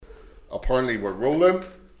apparently we're rolling.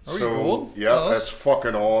 Are we rolling? Yeah, it's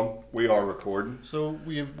fucking on. We are recording. So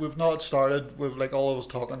we've not started with like all of us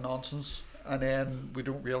talking nonsense, and then we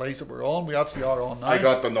don't realise that we're on. We actually are on now. I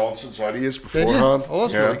got the nonsense out of you Did you? beforehand. Oh,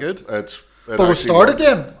 that's really good. But we started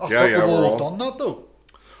then. Yeah, We've done that though.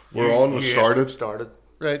 We're on. We started.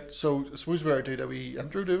 Right, so I suppose we are to do the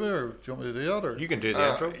intro, do we? Or do you want me to do that? Or? You can do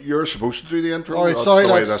the intro. You're supposed to do the intro. All right, that's sorry,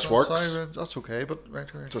 the way this works. Sorry, that's okay, but right.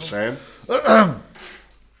 Just saying.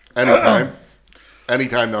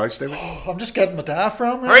 Anytime now, Stevie. I'm just getting my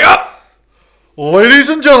diaphragm. Hurry up! Ladies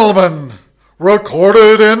and gentlemen,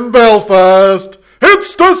 recorded in Belfast,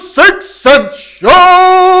 it's the 6th Sense Show!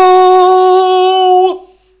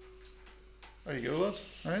 There you go, lads.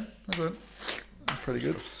 Alright, that's it. That's pretty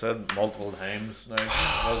good. I've said multiple times now.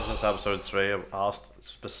 This is episode 3. I've asked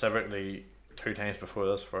specifically 2 times before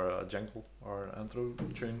this for a jingle or an intro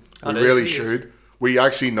tune. We really should. We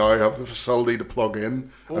actually now have the facility to plug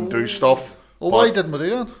in and do stuff. Well, why didn't we do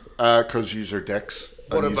that? Because you're dicks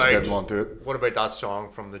and you didn't want to do it. What about that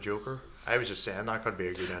song from the Joker? I was just saying that could be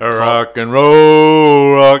a good intro. Rock and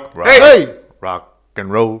roll, rock. Hey! Rock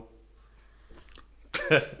and roll.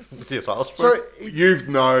 Sorry, You've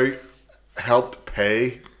now helped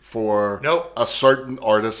pay for a certain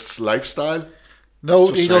artist's lifestyle. No,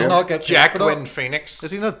 Just he does saying. not get paid Jack for that. Wynn Phoenix.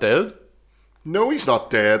 Is he not dead? No, he's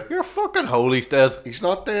not dead. You're fucking hole, he's dead. He's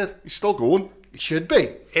not dead. He's still going. He should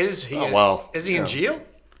be. Is he? Is he in jail?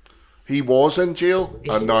 He was in jail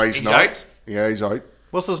and now he's not. Out? Yeah, he's out.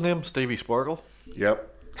 What's his name? Stevie Sparkle?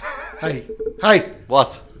 Yep. Hey.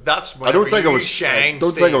 What? That's I don't think it was. Shine, I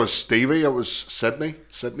don't think it was Stevie. It was Sydney.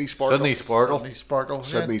 Sydney Sparkle. Sydney Sparkle.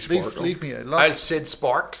 Sydney Sparkle. Leave me alone. I'll Sid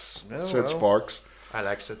Sparks. Oh, Sid Sparks. I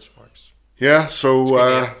like Sid Sparks. Yeah.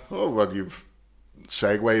 So, well, you've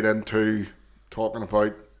segued into talking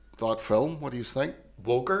about that film. What do you think?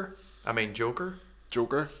 Joker.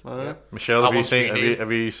 Joker. Michelle, have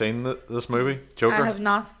you seen this movie, Joker? I have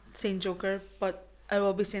not seen Joker, but I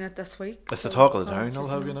will be seeing it this week. It's the talk of the town, I'll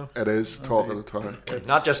have you know. It is talk of the town.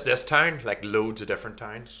 Not just this town, like loads of different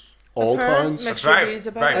towns. All towns. Mixed reviews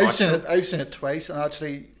about it. I've seen it twice, and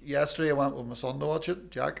actually yesterday I went with my son to watch it.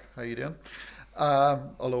 Jack, how you doing?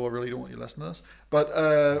 Although I really don't want you to listen to this,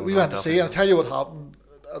 but we went to see, and I'll tell you what happened.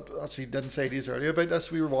 I actually didn't say these earlier about this.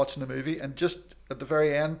 We were watching the movie, and just at the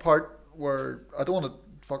very end part, where I don't want to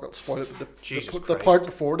fucking spoil it, but the part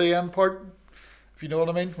before the end part, if you know what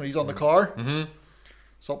I mean, when he's on the car,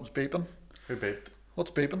 something's beeping. Who beeped?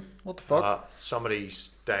 What's beeping? What the fuck?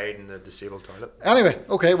 Somebody's died in the disabled toilet. Anyway,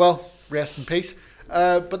 okay, well, rest in peace.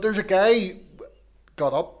 But there's a guy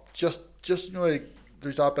got up, just you know,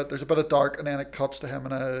 there's a bit of dark, and then it cuts to him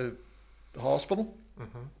in a hospital.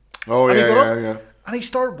 Oh, And he got up, yeah. And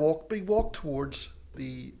he walked towards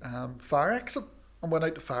the fire exit and went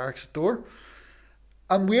out the fire exit door.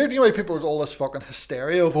 And weird, you know, people with all this fucking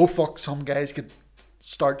hysteria of, oh fuck, some guys could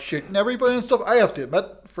start shooting everybody and stuff. I have to admit,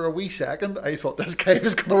 for a wee second, I thought this guy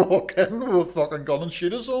was going to walk in with a fucking gun and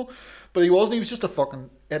shoot us all. But he wasn't, he was just a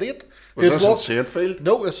fucking idiot. Was this in Saintfield?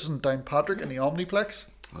 No, this was in Downpatrick in the Omniplex.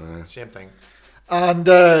 Same thing. And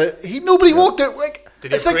nobody walked out. Like,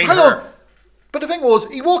 Did he it's like, green hang hair? on. But the thing was,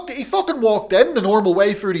 he fucking walked in the normal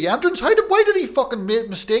way through the entrance. Why did he fucking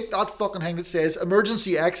mistake that fucking thing that says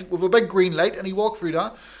emergency exit with a big green light, and he walked through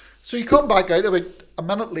that? So he come back out about a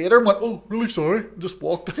minute later and went, oh, really sorry, and just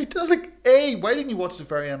walked out. I was like, hey, why didn't you watch the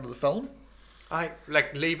very end of the film? I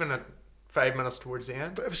like leaving it 5 minutes towards the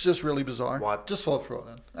end. But it was just really bizarre. What? Just thought throw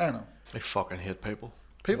it in. I don't know. I fucking hate people.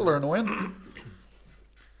 People are annoying.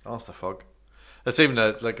 Honest the fuck. It's even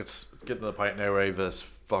it's getting to the point now where I have this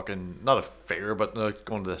fucking, not a fear, but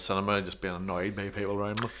going to the cinema and just being annoyed by people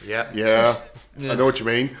around me. Yeah. I know what you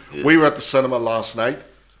mean. We were at the cinema last night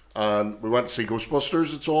and we went to see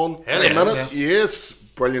Ghostbusters. It's on in a minute. Yes,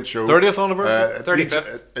 brilliant show. 30th anniversary?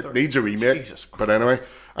 35th. It needs a remake. Jesus Christ. But anyway,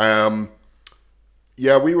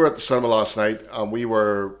 we were at the cinema last night and we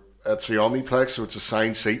were at the Omniplex, so it's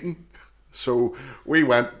assigned seating. So we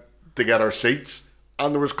went to get our seats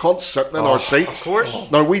and there was cunts sitting in our seats. Of course.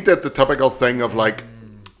 Now we did the typical thing of like,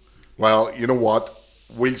 well, you know what?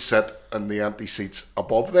 We'll sit in the empty seats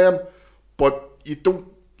above them, but you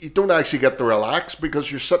don't actually get to relax because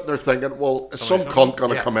you're sitting there thinking, well, is some cunt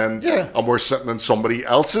going to come in and we're sitting in somebody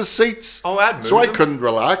else's seats? Oh, I'd so I move them. couldn't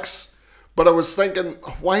relax. But I was thinking,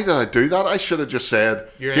 why did I do that? I should have just said,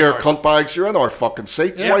 here, cunt bags, you're in our fucking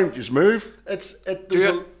seats. Why don't you just move?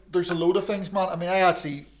 There's a load of things, man. I mean, I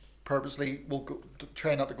actually purposely will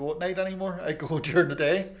try not to go at night anymore. I go during the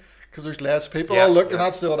day. Because there's less people. I'll look, and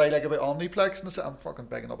that's what I like about Omniplex. And I'm fucking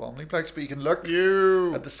bigging up Omniplex, but you can look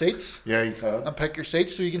at the seats. Yeah, you can. And pick your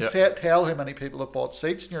seats, so you can tell how many people have bought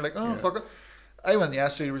seats, and you're like, oh, fuck it. I went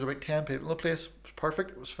yesterday. There was about 10 people in the place. It was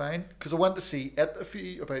perfect. It was fine because I went to see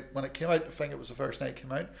it about when it came out. I think it was the first night it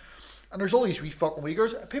came out. And there's all these wee fucking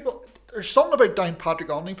Uyghurs. People, there's something about down Patrick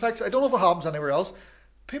Omniplex. I don't know if it happens anywhere else.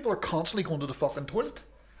 People are constantly going to the fucking toilet.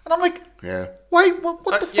 And I'm like, Yeah. why?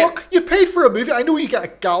 What the fuck? You paid for a movie. I know you get a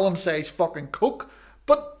gallon-sized fucking Coke,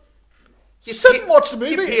 but you sit and watch the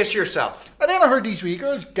movie. You pace yourself. And then I heard these wee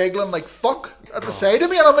girls giggling like fuck at the side of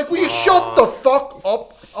me, and I'm like, will you shut the fuck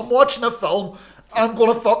up? I'm watching a film. I'm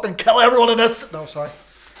gonna fucking kill everyone in this. No, sorry.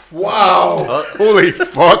 Wow. Holy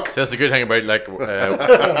fuck. That's the good thing about like Kidding,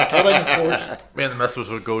 of course. me and the missus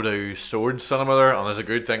would go to Sword Cinema there, and there's a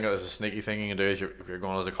good thing, there's a sneaky thing you can do is if you're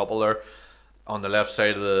going as a couple there, on the left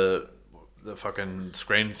side of the fucking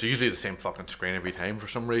screen, it's usually the same fucking screen every time for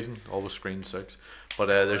some reason, always screen 6, but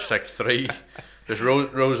there's like there's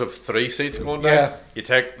rows of 3 seats going down. Yeah. You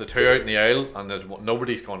take the 2 out in the aisle, and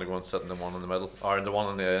nobody's going to go and sit in the one in the middle or in the one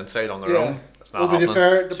on the inside on their own. It's not Well, to be happening.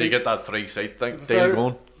 fair- So you get that 3 seat thing To be deal fair,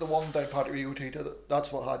 going. The one down Patrick Rio did it.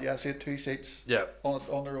 That's what had yesterday. 2 seats. Yeah.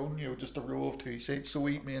 On their own, just a row of 2 seats. So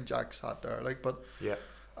me and Jack sat there, like, but Yeah.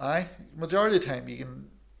 majority of the time you can,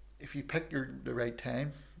 if you pick the right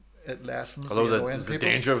time, it lessens Although the annoying the people.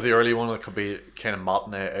 danger of the early one, it could be kind of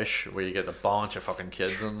matinee-ish, where you get a bunch of fucking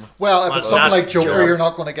kids in. Well, if it's something like Joker, Joker. you're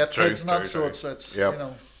not going to get True, kids in that, true, so true. it's Yep. you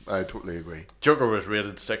know. I totally agree. Joker was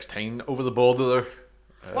rated 16 over the border there.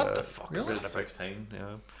 What the fuck is Rated that? 16, yeah.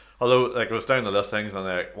 Although, like, it was down the listings,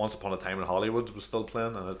 and Once Upon a Time in Hollywood was still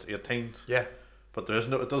playing, and it's 18s. Yeah. But there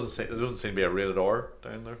doesn't seem to be a rated R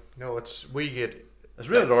down there. No, we get. Is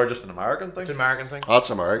rated R just an American thing? It's an American thing. That's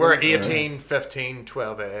American. We're yeah. 18, 15,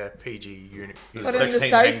 12A, PG unit. The But in the 16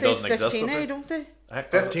 South, thing doesn't they exist 15A, up there. don't they?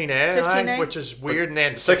 15A, 15A. which is weird, and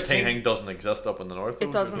then 16 thing doesn't exist up in the north.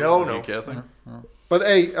 It though, doesn't. No, the no. UK thing. But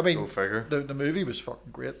hey, I Go mean, figure. the movie was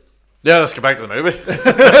fucking great. Yeah, let's get back to the movie.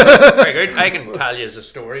 Very good. I can tell you a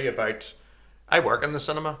story about. I work in the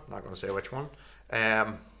cinema. I'm not going to say which one.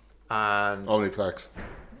 And Omniplex.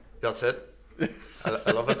 that's it.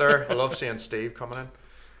 I love it there. I love seeing Steve coming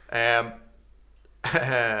in.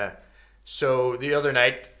 So the other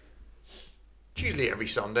night, it's usually every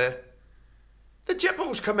Sunday, the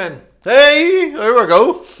Jippos come in. Hey, there we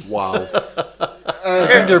go. Wow. I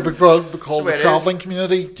think they're called So the it travelling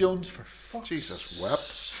community, Jones, for fuck's Jesus wept.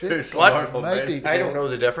 sake. What? Almighty. I don't know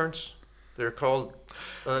the difference. They're called.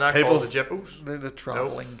 They're not People. called the Jippos. The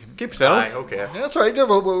travelling community. Keep saying Aye, it. okay. Yeah, that's right. Yeah,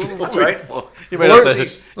 well, That's right. You might have to,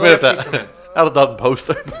 Lefties. you might have Lefties come in. to add that in post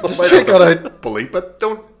there. just check that out. Bleep it.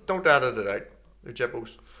 Don't edit it out. They're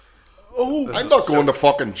Jippos. Oh, I'm not going to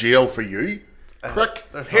fucking jail for you, prick.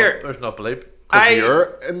 Here. There's no bleep. Because your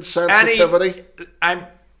insensitivity. I'm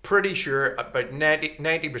pretty sure about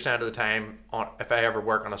 90% of the time, if I ever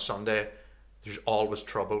work on a Sunday, there's always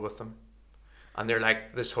trouble with them. And they're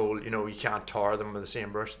like this whole, you can't tar them with the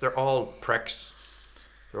same brush. They're all pricks.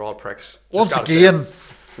 They're all pricks. Just Once gotta say again,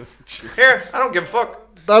 it. Here, I don't give a fuck.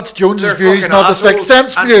 that's Jones's They're views, fucking not the assholes. Sixth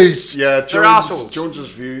Sense And- views. Yeah, They're assholes.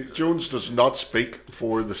 Jones's view. Jones does not speak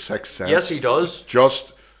for the Sixth Sense. Yes, he does.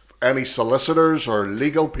 Just any solicitors or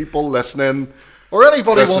legal people listening. Or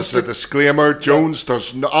anybody This wants is a to. disclaimer. Jones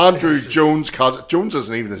does not. Andrew Jones. Jones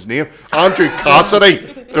isn't even his name. Andrew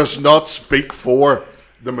Cassidy does not speak for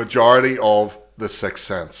the majority of the Sixth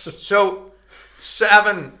Sense So,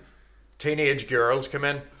 7 teenage girls come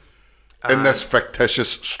in. in this fictitious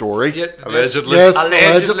story. Allegedly. Yes,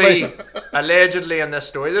 allegedly in this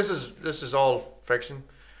story, this is all fiction.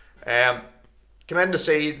 Come in to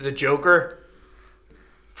see the Joker.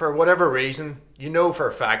 For whatever reason, for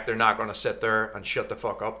a fact they're not going to sit there and shut the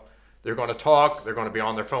fuck up. They're going to talk. They're going to be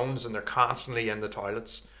on their phones, and they're constantly in the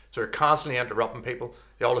toilets. So they're constantly interrupting people.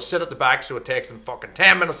 They all sit at the back, so it takes them fucking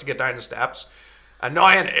 10 minutes to get down the steps,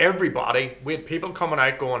 annoying everybody. We had people coming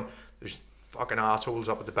out going, "There's fucking assholes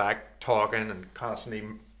up at the back talking and constantly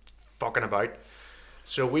fucking about."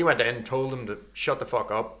 So we went in and told them to shut the fuck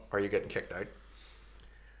up or you're getting kicked out.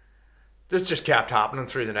 This just kept happening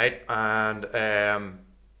through the night, and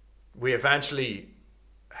we eventually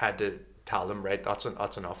had to tell them, right, that's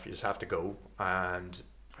enough, you just have to go. And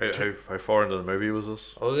How far into the movie was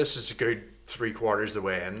this? this is a good 3/4 of the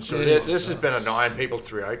way in, so Jesus. this has been annoying people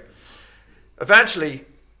throughout. Eventually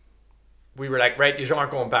we were like, right, you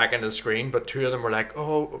aren't going back into the screen, but 2 of them were like,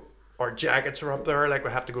 oh, our jackets are up there, like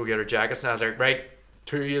we have to go get our jackets. And I was like, right,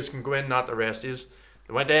 2 of you can go in, not the rest of you.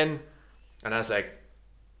 They went in, and I was like,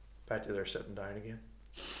 bet you they're sitting down again.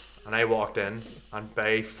 And I walked in, and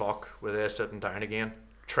by fuck were they sitting down again,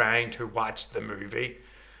 trying to watch the movie.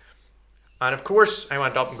 And of course I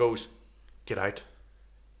went up and goes, get out.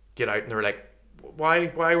 And they were like,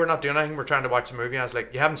 why we're not doing anything, we're trying to watch the movie. And I was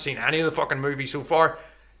like, you haven't seen any of the fucking movie so far.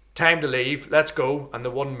 time to leave, let's go, and they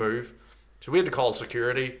wouldn't move. So we had to call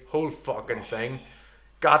security, whole fucking thing,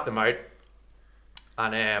 got them out,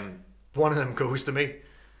 and one of them goes to me,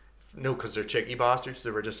 no, because they're cheeky bastards,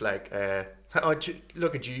 they were just like, oh,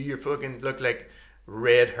 look at you, you fucking look like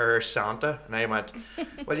red hair Santa, and I went,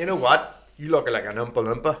 well, you know what, you look like an Oompa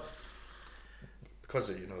Loompa, because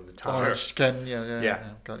of, the tan hair. Skin, yeah.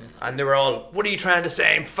 Got you. And they were all, what are you trying to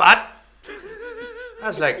say, I'm fat? I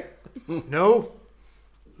was like, no,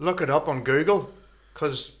 look it up on Google,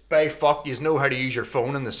 because by fuck, you know how to use your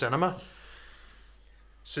phone in the cinema.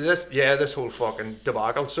 So this whole fucking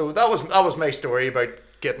debacle. So that was my story about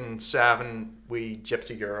getting 7 wee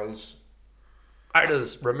gypsy girls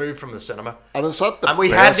removed from the cinema. And is that the and we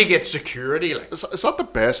best, had to get security. Like, is that the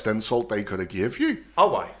best insult they could have give you?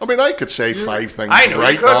 oh why? I mean, I could say 5 things I know you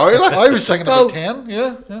right could. now. Like, I was thinking about 10,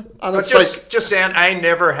 yeah. and But it's like, just saying, I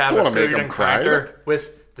never have Don't a wanna make good them cry, encounter like.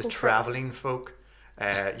 with the travelling folk.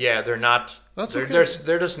 They're not. That's they're, okay.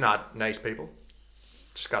 they're just not nice people.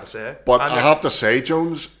 Just gotta say it. but And I have to say,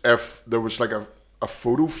 Jones, if there was like a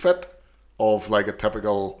photo fit of like a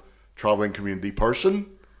typical travelling community person,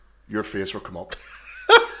 your face would come up.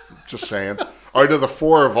 Just saying. Out of the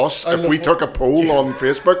 4 of us, if we took a poll on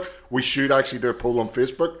Facebook, we should actually do a poll on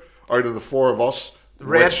Facebook. Out of the 4 of us,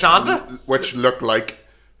 Red Santa? which look like,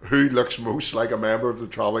 who looks most like a member of the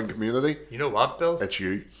travelling community? You know what, Bill? It's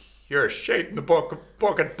you. You're a shite in the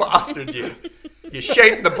bucket bastard, you. You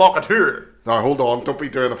shite in the bucket here. Now hold on, don't be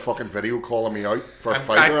doing a fucking video calling me out for a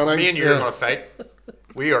fight or anything. Me and you are going to fight.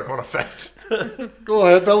 We are going to fight. Go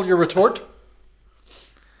ahead, Bill, your retort.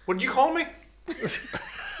 What did you call me?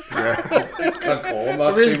 Yeah, you can't call him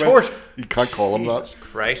that. A real Stephen. retort. You can't call him Jesus that.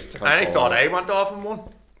 Christ. Can't I call thought him. I went off in one.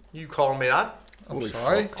 You calling me that? I'm Holy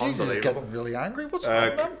sorry. fuck. Jesus is Unbelievable. getting really angry. What's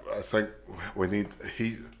going on? I think we need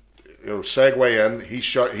segue in. He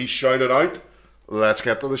shouted out. Let's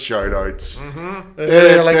get to the shout outs.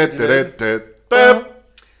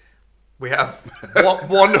 We have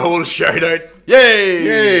one whole shout out. Yay!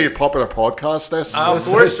 Yay, popular podcast this. Of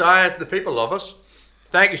course, the people love us.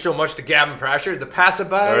 Thank you so much to Gavin Prasher, the passerby.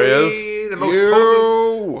 There he is.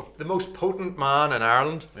 The most potent man in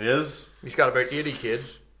Ireland. He is. He's got about 80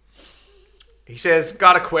 kids. He says,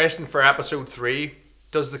 got a question for episode 3.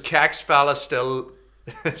 Does the Cax fella still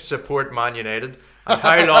support Man United? And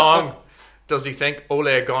how long does he think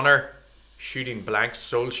Ole Gunnar, shooting blanks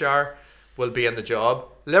Solskjaer, will be in the job?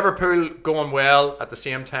 Liverpool going well at the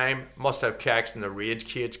same time. Must have Cax in the rage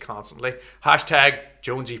cage constantly. Hashtag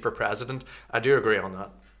Jonesy for president. I do agree on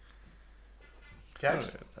that.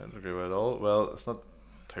 Cax? I don't agree with it all. Well, it's not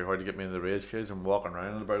too hard to get me in the rage cage. I'm walking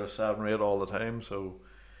around at about a 7 or 8 all the time, so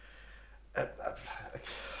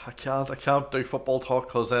I can't do football talk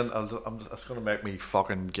because then it's going to make me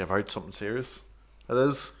fucking give out something serious. It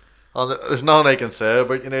is. And there's nothing I can say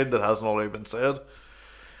about United that hasn't already been said.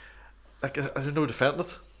 Like, there's no defending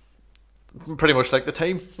it. Pretty much like the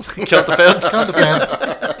team. Can't defend. Can't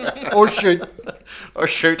defend. Or shoot. Or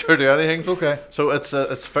shoot or do anything. It's okay. So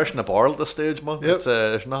it's fish in a barrel at this stage, man. Yep.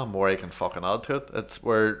 There's nothing more I can fucking add to it.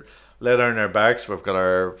 We're laid down our backs. We've got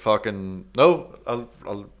our fucking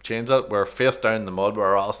I'll change that. We're face down in the mud.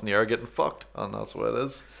 We're ass in the air getting fucked, and that's what it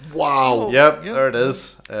is. Wow. Yep, Yep. there it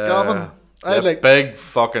is. Gavin, I yep, like- big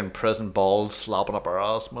fucking prison balls slapping up our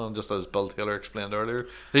ass, man. Just as Bill Taylor explained earlier.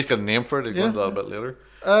 He's got a name for it. He'll go into that a bit later.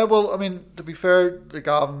 Well, I mean, to be fair to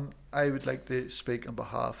Gavin, I would like to speak on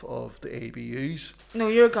behalf of the ABUs. No,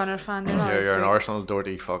 you're a Gunner fan. You're not. You're an Arsenal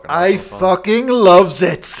dirty fucking. I Arsenal fan. fucking loves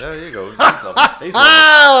it. There you go. He's loving it. He's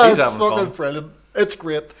Ah, He's it's having fucking fun. brilliant. It's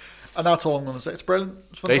great. And that's all I'm going to say. It's brilliant.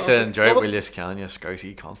 It's They fantastic. said enjoy it Love while you can, you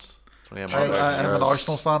scousy cunts. That's what I'm I'm about. an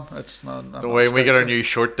Arsenal fan. It's not. I'm Don't not worry, when we get our Scousy. new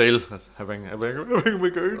short deal, everything will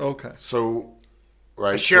be good. Okay. So,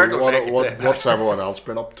 right. Sure, So it'll make you play. what's everyone else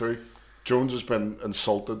been up to? Jones has been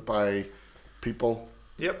insulted by people.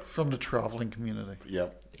 Yep. From the travelling community. Yeah.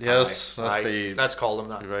 Yes, Aye. Let's call them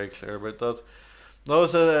be that. very clear about that. No,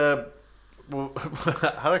 it's a. Well,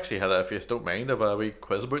 I actually had if you don't mind, a wee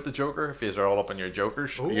quiz about the Joker. If you are all up on your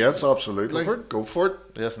Jokers. Yes, absolutely. Go for it. Go for it.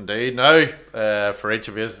 Yes, indeed. Now, for each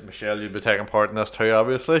of you, Michelle, you'll be taking part in this too,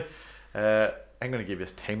 obviously. I'm going to give you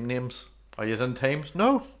team names. Are you in teams?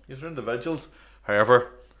 No, you're individuals.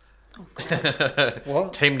 However,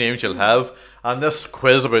 What? team names you'll have. And this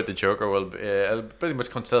quiz about the Joker will be, it'll pretty much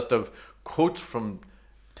consist of quotes from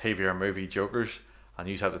TV or movie Jokers. And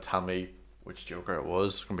you have to tell me which Joker it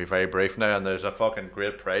was. It's going to be very brief now. And there's a fucking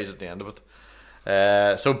great prize at the end of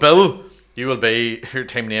it. So, Bill, you will be, your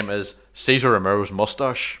team name is Cesar Romero's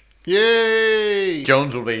mustache. Yay!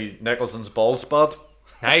 Jones will be Nicholson's bald spot.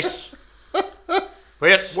 Nice.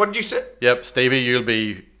 Wait, what did you say? Yep, Stevie, you'll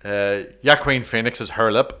be Joaquin Phoenix's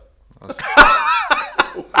hair lip.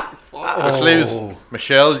 Which leaves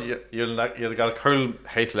Michelle. You'll got a cool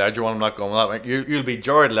Heath Ledger one. I'm not going with that. You'll be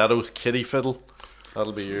Jared Leto's Kitty Fiddle.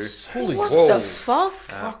 That'll be you. Holy What whoa. the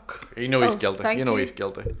fuck? You know he's Oh, guilty. thank You know you. he's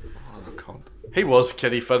guilty. Oh, the cunt. He was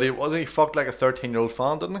Kitty Fiddle. Wasn't he? Fucked like a 13-year-old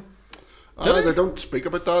fan, didn't he? They don't speak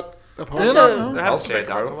about that. apparently. So, They haven't said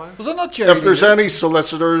that in a while. Was that not Jerry? If there's any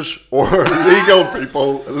solicitors or legal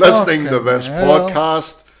people listening to this Fucking hell.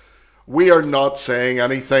 podcast, we are not saying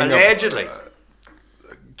anything. Allegedly.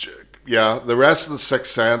 Yeah, the rest of the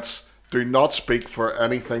Sixth Sense do not speak for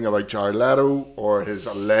anything about Jared Leto or his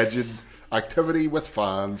alleged activity with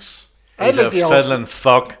fans. He's a fiddling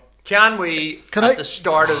fuck. Can we, Can at I- the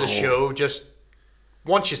start of the show, just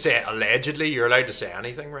once you say allegedly, you're allowed to say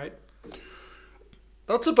anything, right?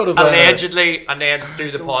 That's a bit of a Allegedly, and then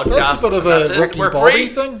do the podcast. that's a bit of That's a it. Ricky We're Bobby free.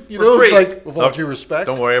 thing. You We're know, it's free. like with all Look, due respect.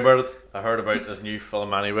 Don't worry about it. I heard about this new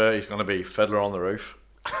film anyway. He's going to be Fiddler on the Roof.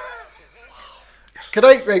 Can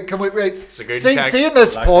I? Right, can we? Right. a good See, text. seeing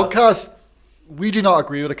this Like podcast, we do not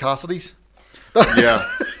agree with the Cassidys. Yeah,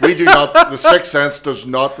 we do not. The Sixth Sense does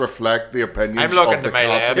not reflect the opinions I'm looking of the to my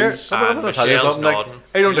left. Cassidys. And I'm gonna tell you Michelle's something, like, nodding.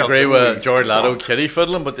 I don't He loves agree it. with Jared Leto kitty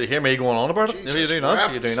fiddling, but to hear me going on about it, you do not.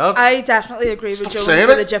 Christ. You do not. I definitely agree with Stop Jones saying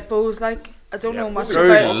with the it. Jippos. Like, I don't know much Good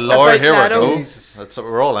about, Lord, here we Leto. go. Jesus.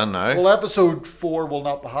 We're all in now. Well, episode 4 will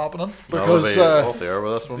not be happening That'll because be off the air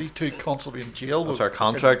with this one. these two cunts will be in jail. That's with our fucking-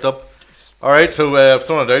 contract up. All right, so I've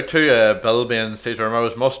thrown it out to Bill being Cesar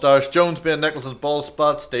Romero's mustache, Jones being Nicholas's bald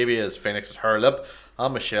spot, Stevie is Phoenix's hair lip,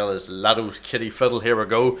 and Michelle is Leto's kitty fiddle. Here we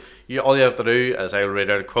go. All you have to do is I'll read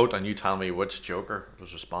out a quote and you tell me which Joker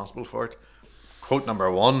was responsible for it. Quote number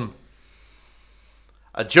 1.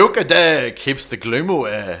 A joke a day keeps the gloom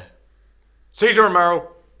away. Cesar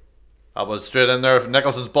Romero. That was straight in there.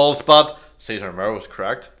 Nicholson's bald spot. Cesar Romero was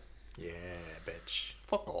correct. Yeah, bitch.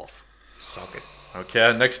 Fuck off. Suck it.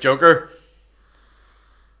 Okay, next Joker.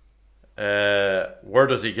 Where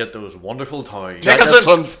does he get those wonderful toys?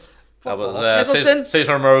 Nicholson. That was Nicholson.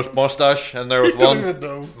 Cesar Romero's mustache in there with Don't one. even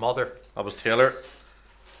know. Mother. That was Taylor.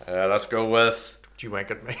 Let's go with. Do you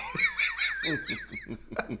wink at me?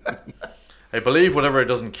 I believe whatever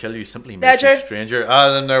doesn't kill you simply makes you Ledger. stranger.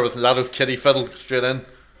 In there with Lado Kitty Fiddle straight in.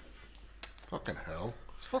 Fucking hell.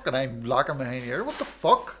 It's fucking I'm lacking behind here. What the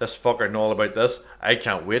fuck? This fucker know all about this. I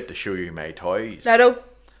can't wait to show you my toys. Leto.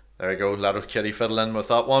 There you go, Lado Kitty Fiddle in with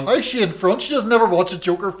that one. How's she in front? She has never watched a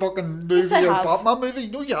Joker fucking movie Yes, I or have. Batman movie.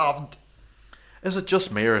 No, you haven't. Is it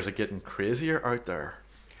just me or is it getting crazier out there?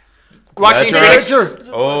 Joaquin Ledger. Phoenix.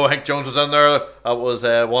 Ledger. Oh, Hank Jones was in there. That was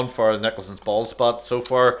one for Nicholson's bald spot so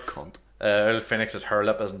far. Cunt. Phoenix's hair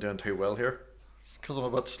lip isn't doing too well here. Because I'm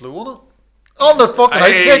a bit slow on it. On the fucking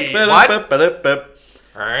Hey. outtake. What?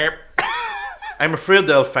 What? I'm afraid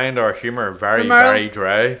they'll find our humour very, Romero. very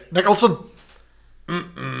dry. Nicholson.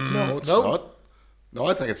 No, it's No. not. No,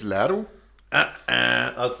 I think it's Leto.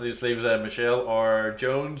 That leaves Michelle or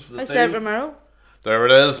Jones. For the I steal. said Romero. There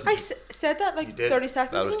it is. I said that like did. 30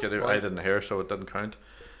 seconds That was ago. kidding. I didn't hear, so it didn't count.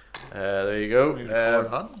 There you go.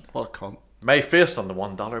 What a cunt. My face on the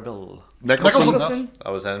 $1 bill. Nicholson. Nicholson.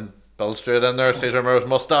 That was in. Bill straight in there. Cesar Romero's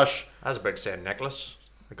mustache. I was about to say Nicholas,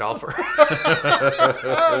 the golfer.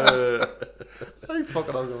 I fucking have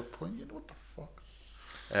got a point. You know what the fuck?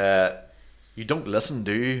 You don't listen,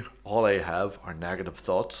 do you? All I have are negative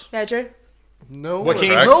thoughts. Ledger. No.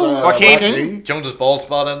 Joaquin. correct, No, Joaquin. Jones's bald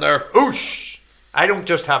spot in there. Oosh! I don't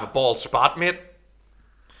just have a bald spot, mate.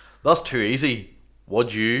 That's too easy.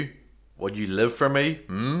 Would you live for me?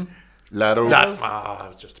 Leto. I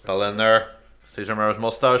was just about Bill in there. Cesar Romero's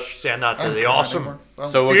mustache. saying that to the awesome,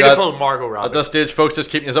 So we beautiful got, Margot at Robbie. this stage, folks, just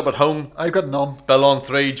keeping us up at home. I've got none. Bill on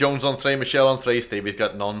 3, Jones on 3, Michelle on 3, Stevie's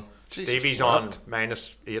got none. Stevie's what? on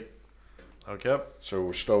 -8. Okay. So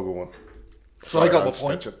we're still going. So I got I'll my stitch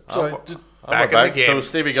point. it. So I'm Back in back. the game. So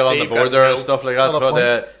Stevie got on the Steve board got there and nil. stuff like that. Got a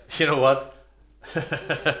But you know what?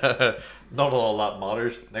 Not all that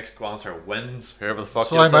matters. Next answer wins. Whoever the fuck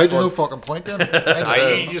so gets I'm this out. There's one. no fucking point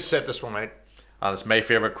then. You just set this one out. And it's my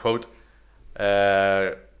favourite quote.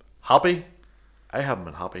 Happy? I haven't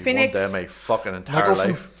been happy Phoenix. one day in my fucking entire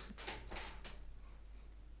Nicholson. life.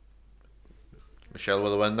 Michelle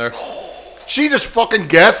with a win there. She just fucking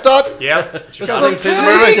guessed that. Yeah. She It's got like it. two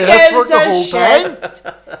Who guesswork gives the a whole time. shit?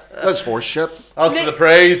 That's horse shit. As for the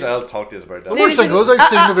praise, I'll talk to you about The that. worst thing was I've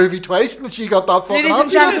seen the movie twice and she got that fucking Ladies and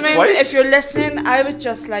answer. gentlemen, twice. if you're listening, I would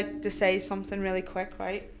just like to say something really quick,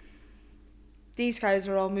 right? These guys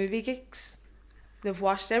are all movie geeks. They've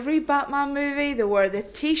watched every Batman movie, they wear the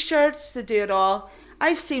t-shirts, they do it all.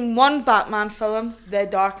 I've seen one Batman film, The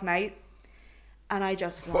Dark Knight, and I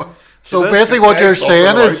just won. So See, basically this what you're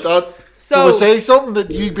saying is Did we So say something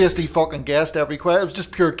that you basically fucking guessed every question? It was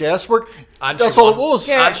just pure guesswork. And That's she all won. it was.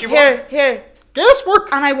 here, And she won. here, Guesswork.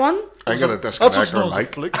 and I won, I'm gonna That's disconnect what's her known as a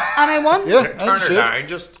mic. fluke. and I won. Yeah, Turn and her shit. down.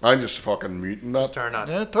 Just I'm just fucking muting that. turn that.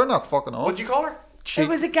 Yeah, turn that fucking off. What'd you call her? Cheat. It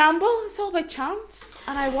was a gamble. It's all by chance,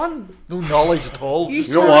 and I won. No knowledge at all. You know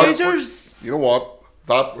sore what? losers. You know what?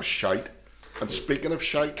 That was shite. And speaking of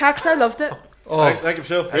shite, Cax, I loved it. Oh, Thank you,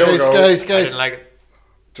 Phil. Here we go. I guys. didn't like it.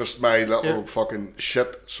 just my little Yeah. fucking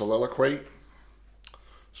shit soliloquy.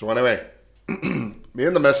 So anyway, me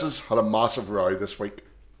and the missus had a massive row this week.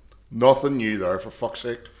 Nothing new there, for fuck's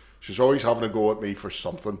sake. She's always having a go at me for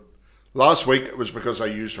something. Last week it was because I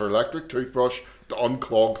used her electric toothbrush to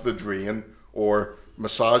unclog the drain or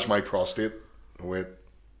massage my prostate. Oh, wait,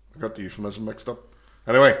 I got the euphemism mixed up.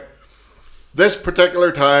 Anyway, this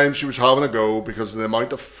particular time she was having a go because of the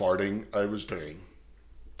amount of farting I was doing.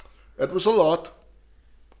 It was a lot,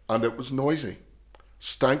 and it was noisy.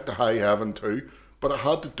 Stank to high heaven too, but I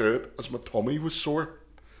had to do it as my tummy was sore.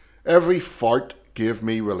 Every fart gave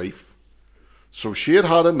me relief. So she had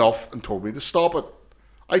had enough and told me to stop it.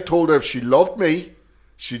 I told her if she loved me,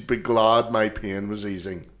 she'd be glad my pain was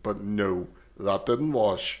easing. But no, that didn't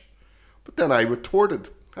wash. But then I retorted.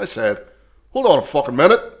 I said, hold on a fucking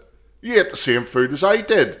minute. You ate the same food as I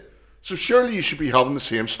did, so surely you should be having the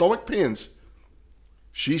same stomach pains.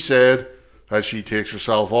 She said, as she takes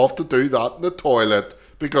herself off to do that in the toilet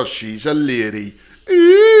because she's a lady.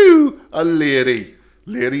 Ooh, a lady.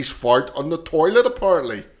 Ladies fart on the toilet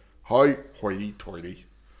apparently. How hoity-toity.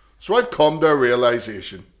 So I've come to a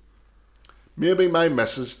realisation. Maybe my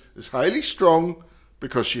missus is highly strung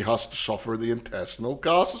because she has to suffer the intestinal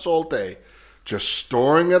gases all day, just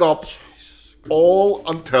storing it up all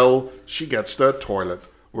until she gets to the toilet,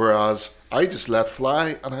 whereas I just let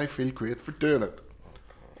fly and I feel great for doing it.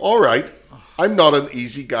 Alright, I'm not an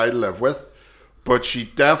easy guy to live with, but she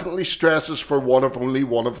definitely stresses for only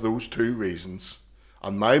one of those two reasons,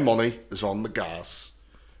 and my money is on the gas.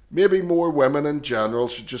 Maybe more women in general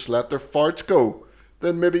should just let their farts go,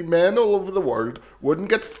 then maybe men all over the world wouldn't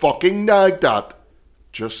get fucking nagged at.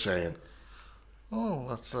 Just saying. Oh,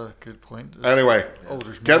 that's a good point. Anyway,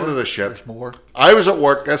 There's get more. into the shit. There's more. I was at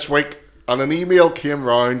work this week and an email came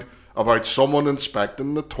round about someone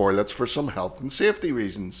inspecting the toilets for some health and safety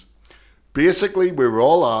reasons. Basically, we were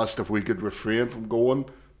all asked if we could refrain from going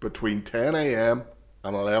between 10 a.m.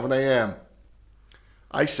 and 11 a.m.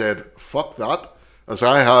 I said, fuck that, as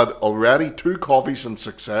I had already 2 coffees in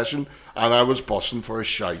succession and I was busting for a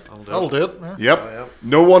shite. That'll do it. Yeah. Yep.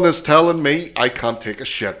 No one is telling me I can't take a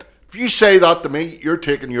shit. If you say that to me, you're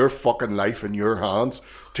taking your fucking life in your hands.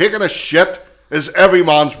 Taking a shit is every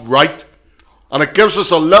man's right. And it gives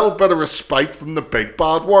us a little bit of respite from the big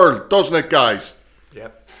bad world, doesn't it, guys?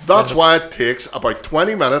 Yep. That's why it takes about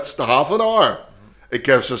 20 minutes to half an hour. It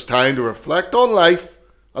gives us time to reflect on life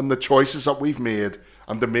and the choices that we've made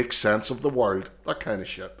and to make sense of the world. That kind of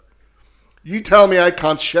shit. You tell me I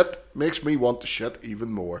can't shit makes me want to shit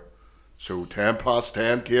even more. So 10 past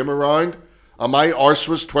 10 came around and my arse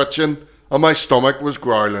was twitching and my stomach was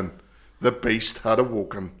growling. The beast had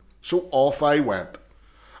awoken. So off I went.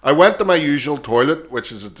 I went to my usual toilet,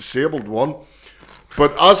 which is a disabled one,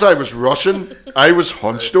 but as I was rushing, I was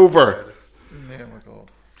hunched over. Oh my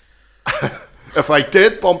god. If I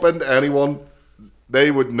did bump into anyone, they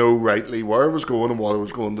would know rightly where I was going and what I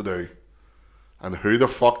was going to do. And who the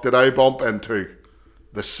fuck did I bump into?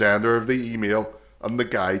 The sender of the email and the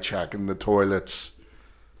guy checking the toilets.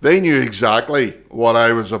 They knew exactly what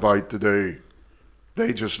I was about to do.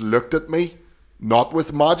 They just looked at me, not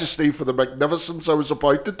with majesty for the magnificence I was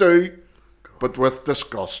about to do, but with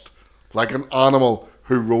disgust, like an animal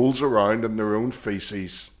who rolls around in their own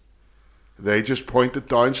feces. They just pointed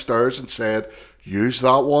downstairs and said, use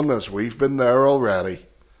that one as we've been there already.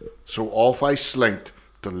 So off I slinked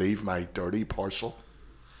to leave my dirty parcel.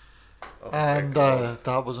 And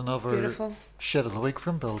that was another Beautiful. shit of the week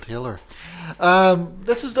from Bill Taylor. That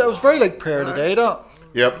was very like prayer today, that.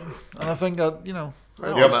 Yep. And I think that, you know,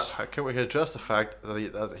 Yep. Can we address the fact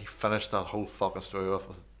that he finished that whole fucking story off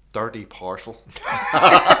with dirty parcel?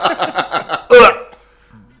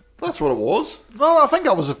 That's what it was. well, I think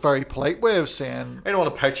that was a very polite way of saying, I don't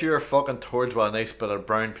want to picture your fucking torch with a nice bit of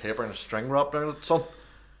brown paper and a string wrapped around it, son.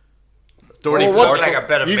 Dirty Well, what- parcel. Like a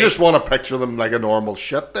bit of You meat. just want to picture them like a normal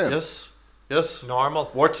shit then. Yes.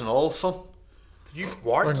 Normal. Warts and all, son. You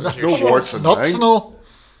warts. There's no warts in nuts mine. and all.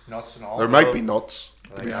 Nuts and all. There might be nuts,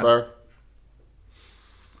 to be fair.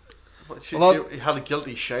 She Well, had a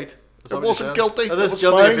guilty shite. Is that It what you're wasn't saying? guilty. It It is was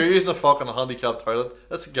guilty if fine. you're using a fucking handicapped toilet.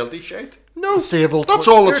 That's a guilty shite. No, Disabled. that's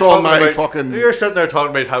all that's You're on talking my about- fucking. You're sitting there talking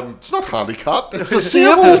about having It's not handicapped. It's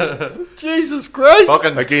Disabled. Jesus Christ.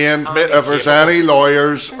 fucking Again, if there's any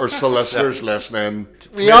lawyers or solicitors listening,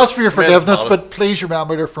 We ask for your Smith forgiveness, Holland. but please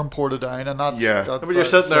remember they're from Portadown, and that's Yeah. that, But you're that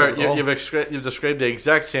sitting there, says it all. you've described the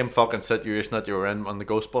exact same fucking situation that you were in on the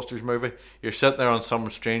Ghostbusters movie. You're sitting there on some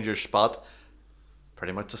stranger's spot.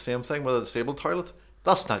 Pretty much the same thing with a disabled toilet.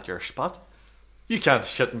 That's not your spot. You can't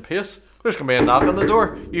shit in pace. There's going to be a knock on the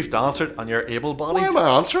door. You've to answer it and you're why able-bodied. am I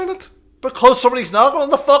answering it? Because somebody's knocking on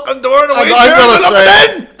the fucking door and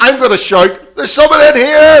And I'm gonna shout, "There's someone in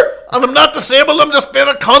here!" And I'm not disabled, I'm just being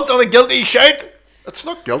a cunt and a guilty shite. It's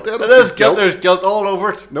not guilty. I don't It is feel guilt. There's guilt all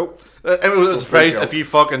over it. Nope. It was feel surprised guilt. if you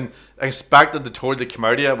fucking expected the tour to come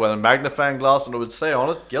out of you with a magnifying glass and it would say on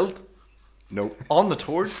it, guilt. Nope. On the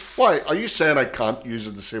tour. Why? Are you saying I can't use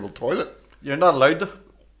a disabled toilet? You're not allowed to.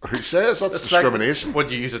 Who says that's It's like- discrimination? would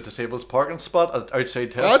you use a disabled parking spot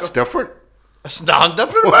outside Tesco? That's different. It's nothing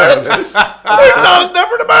different Well, about it. it is. There's nothing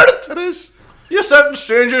different about it. It is. You sit in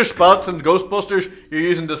stranger spots in Ghostbusters, you're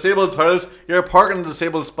using disabled toilets, you're parking in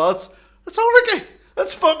disabled spots. It's anarchy.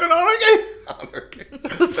 It's fucking anarchy. Anarchy.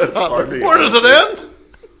 That's hardly Where does it anarchy. end?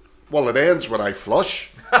 Well, it ends when I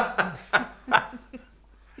flush.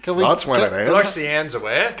 Can we, That's when it Flush ends. the ends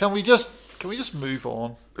away. can we just move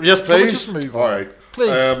on? Yes, Can we please. just move All on? right.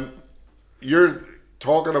 Please. You're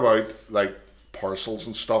talking about like parcels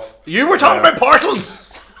and stuff. You were talking about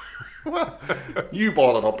parcels. You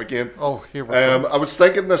brought it up again. Oh, here we go. I was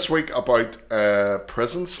thinking this week about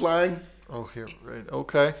prison slang, Oh, here. Right.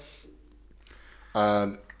 Okay.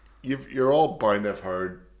 and you're all bound to have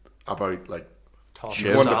heard about like Toss you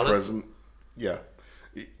a go into salad. prison. Yeah,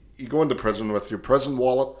 you go into prison with your prison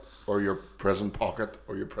wallet or your prison pocket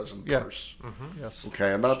or your prison Yeah. purse. Yes.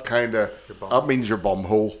 Okay, and that means your bum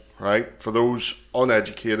hole, right? For those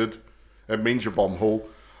uneducated, it means your bum hole.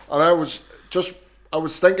 And I was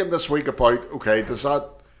thinking this week about, okay, is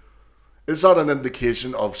that an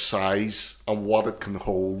indication of size and what it can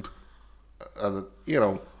hold, and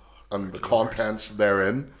and the contents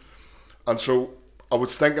therein? And so I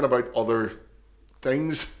was thinking about other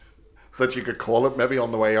things that you could call it, maybe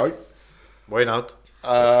on the way out. Why not?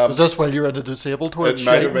 Was this while you were in the disabled toilet? It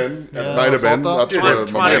might have been. Yeah, It might have I been. thought that. That's where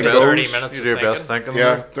 20 my mind to goes. 30 minutes You of do your best thinking. thinking.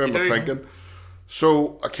 Yeah, doing You my do. thinking.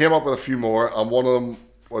 So I came up with a few more, and one of them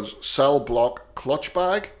was cell block clutch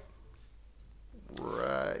bag,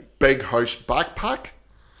 Right. big house backpack,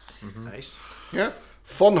 Nice. yeah,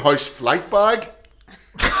 fun house flight bag,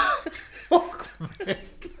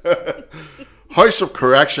 house of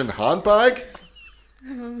correction handbag.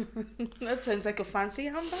 That sounds like a fancy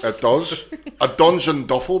handbag. It does. A dungeon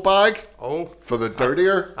duffel bag Oh, for the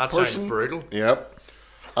dirtier that person. sounds brutal. Yep.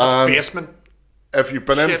 And Basement. if you've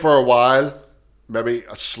been in Shit. for a while, maybe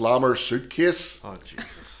a slammer suitcase. Oh Jesus!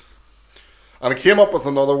 And I came up with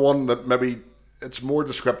another one that maybe it's more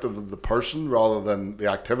descriptive of the person rather than the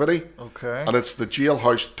activity. Okay. And it's the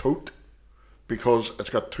jailhouse tote because it's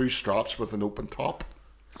got two straps with an open top.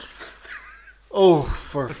 Oh,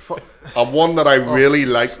 for And one that I really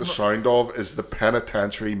like the sound of is the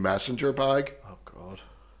penitentiary messenger bag. Oh God!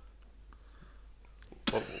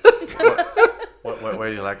 Why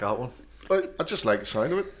do you like that one? I just like the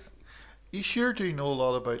sound of it. you sure do know a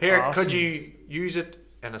lot about Here, ass could and- you use it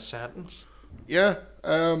in a sentence? Yeah.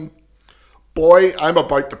 Boy, I'm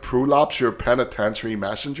about to prolapse your penitentiary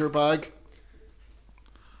messenger bag.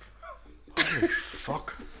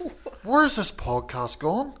 Fuck. Where's this podcast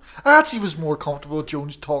gone? I actually was more comfortable with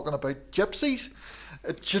Jones talking about gypsies.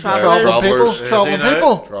 Traveling Travellers. people. Traveling Yeah,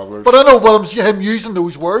 people. Travellers. But I know what him using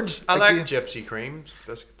those words. I like again. gypsy creams,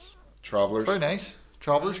 biscuits, Travellers. Very nice.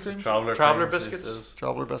 Traveller's cream. Traveller biscuits.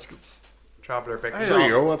 Traveller biscuits. traveller There biscuits. you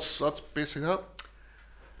go. That's basically that.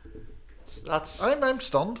 That's I'm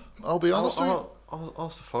stunned. I'll be honest with you. Oh,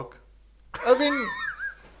 the fuck. I mean,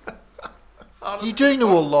 you do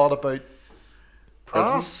know a lot about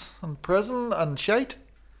Prison. ass and prison and shite.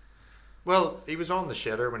 well. He was on the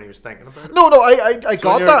shitter when he was thinking about it. No, I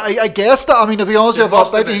got you're- that. I guessed that. I mean, to be honest, You with you,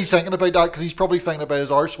 must I have bet been- he's thinking about that because he's probably thinking about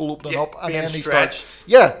his arsehole opening Yeah, up and being then he stretched. starts.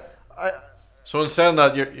 Yeah. So in saying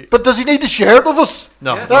that, you But does he need to share it with us?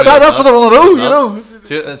 no, Yeah. That's what I want to know, you know.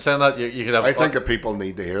 So in saying that, you could have. I think that people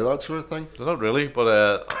need to hear that sort of thing. Not really,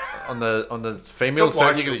 but on the female Don't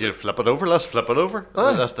side, watch you could flip it over. Let's flip it over.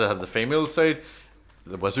 Aye. Let's to have the female side,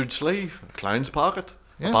 the wizard sleeve, a clown's pocket,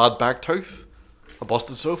 Yeah. a bad back tooth, a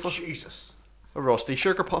busted sofa, Jesus. a rusty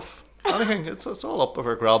sugar puff. Anything. It's all up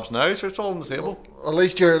for grabs now. So it's all on the table. At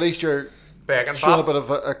least you're Bacon showing a pop. bit of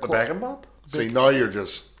a The bag and bob. See, now you're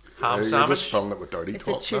just Ham You're sandwich. just filling it with dirty It's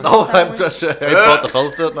a talk. tuna now. Oh, I sandwich. brought the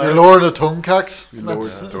filth to it now. You're lowering the tongue, Cax. You lowered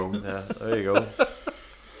the tone. Yeah, there you go.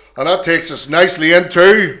 And that takes us nicely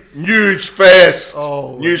into Newsfest.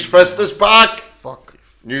 Oh, Newsfest is back. Fuck.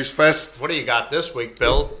 Newsfest. What do you got this week,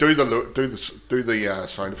 Bill? Do the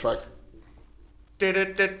sound effect.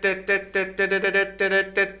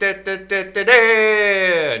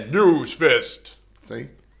 Newsfest. See,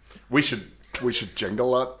 we should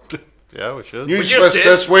jingle that. Yeah, we should. just Newsfest did.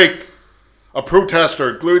 this week. A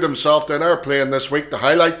protester glued himself to an airplane this week to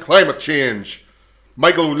highlight climate change.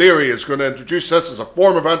 Michael O'Leary is going to introduce this as a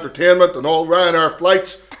form of entertainment on all Ryanair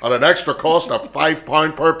flights at an extra cost of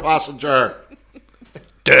 £5 per passenger.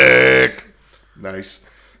 Dick. Nice.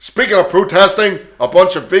 Speaking of protesting, a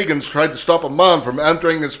bunch of vegans tried to stop a man from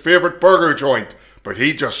entering his favourite burger joint, but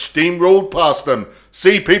he just steamrolled past them.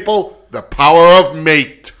 See, people, the power of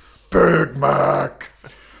meat. Big Mac.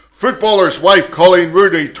 Footballer's wife Colleen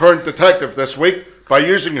Rooney turned detective this week by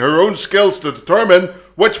using her own skills to determine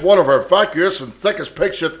which one of her vacuous and thick as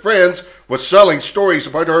pig shit friends was selling stories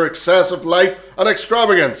about her excessive life and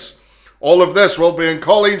extravagance. All of this will be in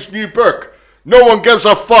Colleen's new book, No One Gives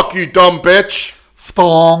a Fuck, You Dumb Bitch.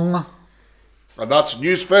 Thong. And that's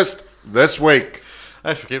Newsfest this week.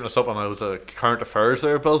 Thanks for keeping us up on those current affairs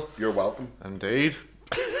there, Bill. You're welcome. Indeed.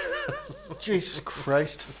 Jesus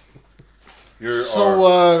Christ. You're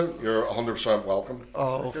 100% welcome.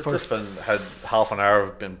 Oh, You've for just had half an hour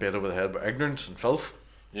of been beat over the head by ignorance and filth.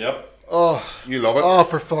 Yep. oh, You love it. oh,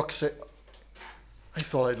 for fuck's sake! I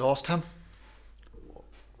thought I lost him.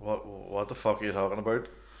 What the fuck are you talking about?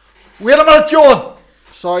 Wait a minute, John.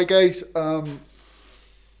 Sorry, guys.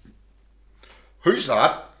 Who's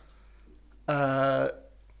that?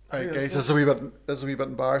 Alright, guys, this is a wee bit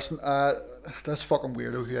embarrassing. This fucking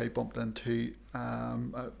weirdo who I bumped into.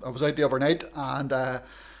 I was out the other night, and I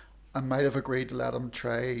might have agreed to let him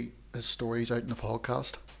try his stories out in the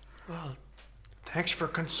podcast. Well, thanks for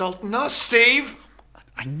consulting us, Steve.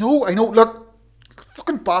 I know. Look, the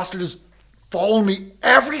fucking bastard is following me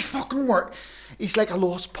every fucking word. He's like a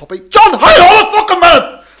lost puppy. John, hold on a fucking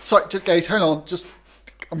minute. Sorry, just guys, hold on.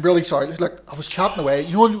 I'm really sorry. Look, I was chatting away.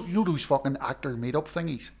 You know those fucking actor meetup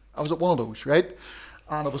thingies. I was at one of those, right?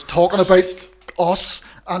 And I was talking about us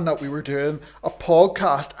and that we were doing a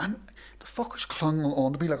podcast, and the fucker's clung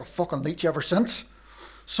on to me like a fucking leech ever since.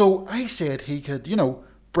 So I said he could,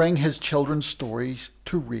 bring his children's stories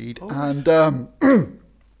to read, and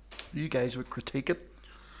you guys would critique it.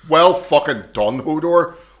 Well fucking done,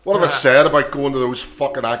 Hodor. What have I said about going to those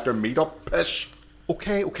fucking actor meetup pish?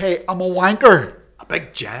 Okay, I'm a wanker. A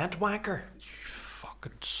big giant wanker.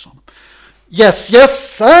 Fucking son.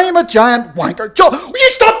 Yes, I'm a giant wanker. John, will you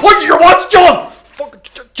stop pointing your watch, John?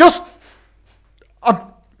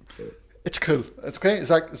 It's cool. It's okay.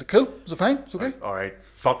 Is it cool? Is it fine? It's okay. Alright,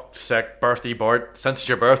 fuck, sick, birthday board. Since it's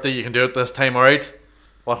your birthday, you can do it this time, alright?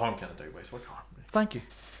 What harm can I do, boys? What harm? Thank you.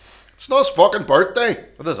 It's not his fucking birthday.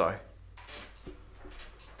 What is I?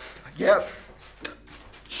 Yeah.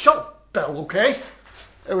 Shut up, Bill, okay?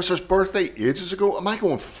 It was his birthday ages ago. Am I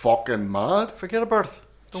going fucking mad? Forget a birth.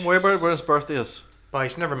 Don't worry about where his birthday is.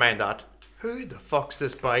 Boys, never mind that. Who the fuck's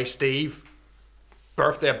this boy, Steve?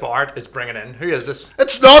 Birthday Bart is bringing in. Who is this?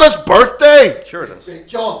 It's not his birthday. Sure it is. Hey,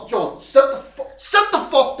 John, sit the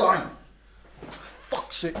fuck down.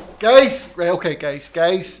 Fuck's sake. Guys, right, okay, guys.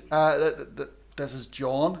 This is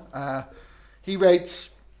John. He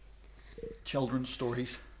writes children's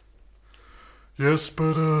stories. Yes,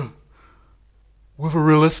 but with a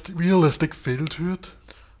realistic feel to it.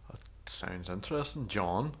 Sounds interesting,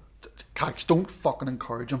 John. Cax, don't fucking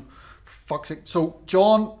encourage him. For fuck's sake. So,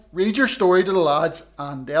 John, read your story to the lads,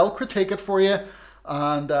 and they'll critique it for you,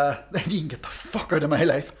 and then you can get the fuck out of my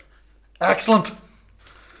life. Excellent.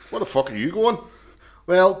 Where the fuck are you going?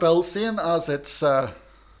 Well, Bill, seeing as it's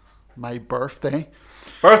my birthday,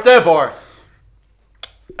 Birthday board!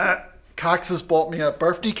 Cax has bought me a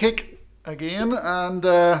birthday cake again, and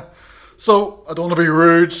so I don't want to be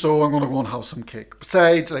rude, so I'm going to go and have some cake.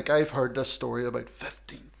 Besides, I've heard this story about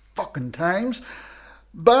 15 fucking times.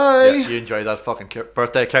 Bye. Yeah, you enjoy that fucking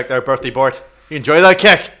birthday cake there, birthday board. You enjoy that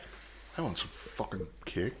cake? I want some fucking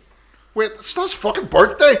cake. Wait, it's not his fucking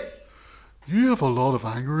birthday. You have a lot of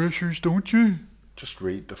anger issues, don't you? Just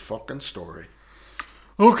read the fucking story.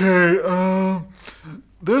 Okay,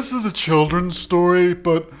 this is a children's story,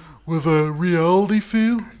 but with a reality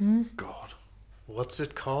feel. God. What's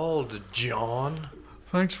it called, John?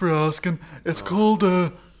 Thanks for asking. It's called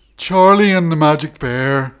Charlie and the Magic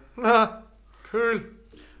Bear. Ah, cool.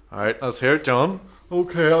 Alright, let's hear it, John.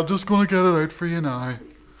 Okay, I'm just going to get it out for you now.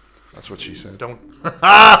 That's what she said. Don't.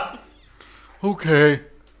 Okay.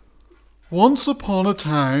 Once upon a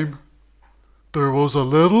time, there was a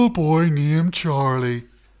little boy named Charlie.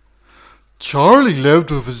 Charlie lived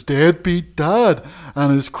with his deadbeat dad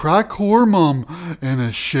and his crack whore mum in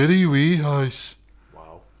a shitty wee house.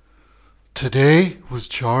 Wow. Today was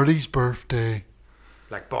Charlie's birthday,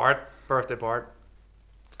 Like Bart, birthday Bart.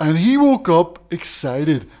 and he woke up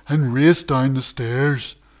excited and raced down the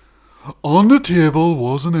stairs. On the table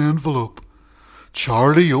was an envelope.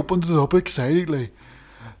 Charlie opened it up excitedly,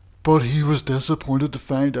 but he was disappointed to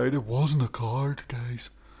find out it wasn't a card,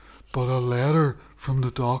 guys, but a letter from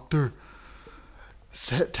the doctor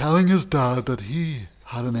telling his dad that he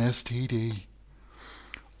had an STD.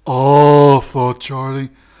 Oh, thought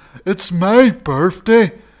Charlie, it's my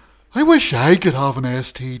birthday. I wish I could have an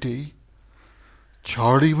STD.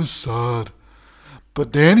 Charlie was sad,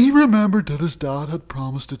 but then he remembered that his dad had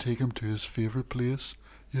promised to take him to his favourite place.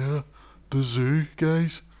 Yeah, the zoo,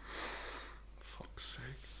 guys. Fuck's sake.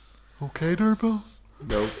 Okay, Durbill?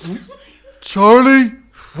 No. Charlie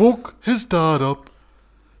woke his dad up.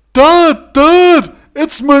 Dad,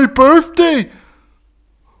 it's my birthday.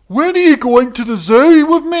 When are you going to the zoo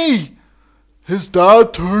with me? His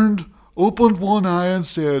dad turned, opened one eye and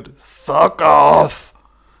said, "Fuck off."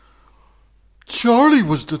 Charlie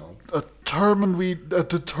was determined,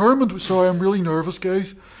 sorry, I'm really nervous,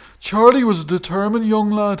 guys. Charlie was a determined young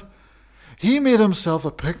lad. He made himself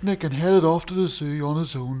a picnic and headed off to the zoo on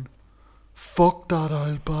his own. Fuck that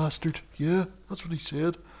old bastard. Yeah, that's what he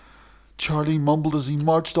said. Charlie mumbled as he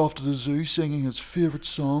marched off to the zoo singing his favourite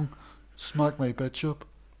song, Smack My Bitch Up.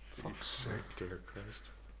 Fuck's sake. Dear Christ.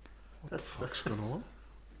 What the fuck's going on?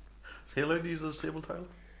 Is he allowed to use the disabled title?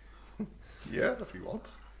 Yeah, if you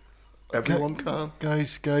want. Everyone can.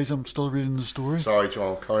 Guys, I'm still reading the story. Sorry,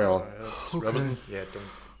 John, carry on. Okay. Yeah, don't.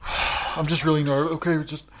 I'm just really nervous. Okay,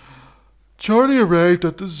 Charlie arrived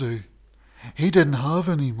at the zoo. He didn't have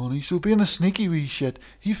any money, so being a sneaky wee shit,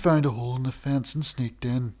 he found a hole in the fence and sneaked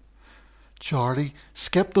in. Charlie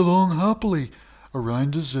skipped along happily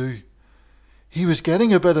around the zoo. He was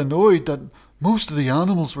getting a bit annoyed that most of the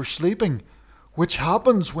animals were sleeping, which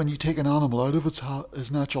happens when you take an animal out of its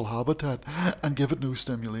natural habitat and give it no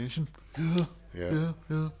stimulation. Yeah.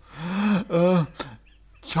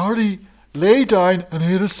 Charlie lay down and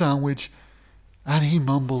ate a sandwich, and he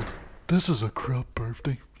mumbled, "This is a crap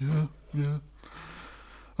birthday." Yeah.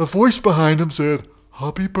 A voice behind him said,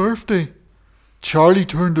 "Happy birthday." Charlie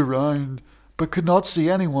turned around, but could not see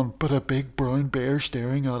anyone but a big brown bear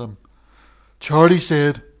staring at him. Charlie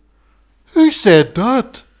said, "Who said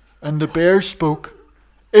that?" And the bear spoke,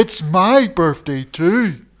 "It's my birthday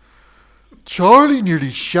too." Charlie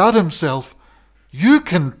nearly shat himself. "You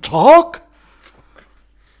can talk?"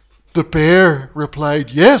 The bear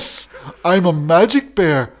replied, "Yes, I'm a magic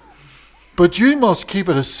bear. But you must keep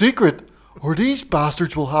it a secret, or these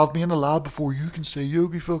bastards will have me in the lab before you can say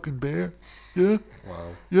Yogi fucking bear." Yeah?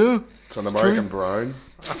 Wow. Yeah? It's an American Brown.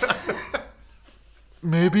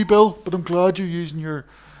 Maybe, Bill, but I'm glad you're using your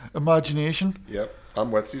imagination. Yep,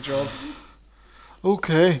 I'm with you, John.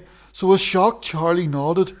 Okay, so a shocked Charlie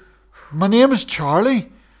nodded. "My name is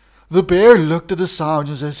Charlie." The bear looked at his sandwich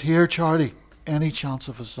and says, "Here, Charlie, any chance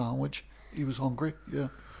of a sandwich?" He was hungry. Yeah.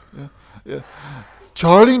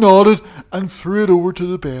 Charlie nodded and threw it over to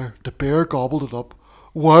the bear. The bear gobbled it up.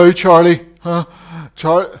 "Wow, Charlie. Huh?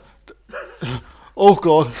 Oh,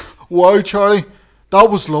 God. Wow, Charlie. That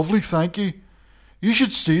was lovely, thank you. You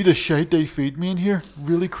should see the shite they feed me in here.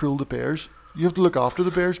 Really cruel to bears. You have to look after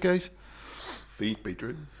the bears, guys." They eat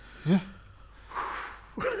beetroot. Yeah.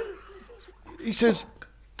 He says,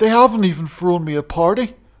 "They haven't even thrown me a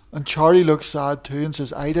party." And Charlie looks sad too and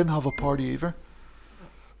says, "I didn't have a party either."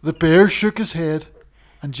 The bear shook his head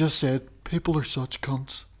and just said, "People are such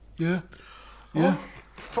cunts." Yeah.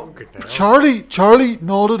 Fucking hell. Charlie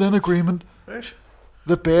nodded in agreement. Right.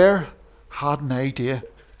 The bear had an idea.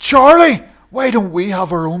 "Charlie, why don't we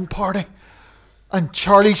have our own party?" And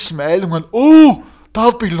Charlie smiled and went, "Oh,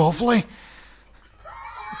 that'd be lovely."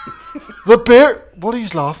 The bear, what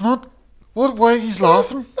he's laughing at? Why he's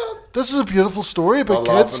laughing? This is a beautiful story about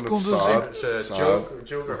Not kids laughing, going it's to the sad. zoo. It's a Sad.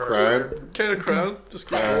 joke of her. Crying. Kind of crown. Just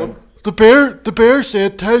keep going. The bear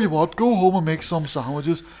said, "Tell you what, go home and make some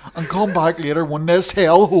sandwiches and come back later when this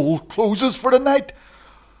hellhole closes for the night."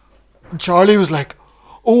 And Charlie was like,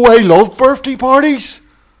 "Oh, I love birthday parties.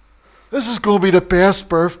 This is going to be the best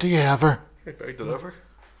birthday ever." Big deliver.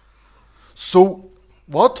 So,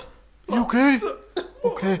 what? You okay?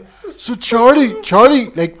 Okay. So Charlie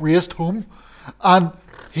like raced home, and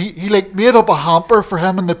he like made up a hamper for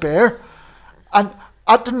him and the bear, and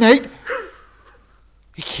at the night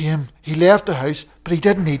he left the house, but he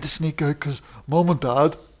didn't need to sneak out because Mum and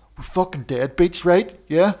Dad We're fucking deadbeats, right?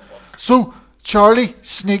 Yeah? So Charlie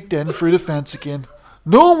sneaked in through the fence again.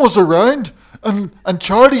 No one was around, and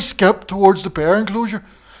Charlie skipped towards the bear enclosure.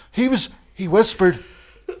 He whispered,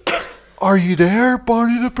 "Are you there,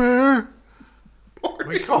 Barney the bear?"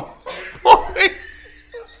 Barney.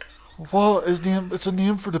 Well, his name, it's a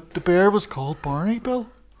name for the bear was called Barney, Bill.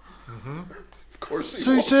 Of course he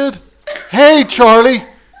So he was. said, "Hey, Charlie,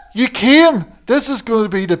 you came. This is going to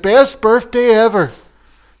be the best birthday ever."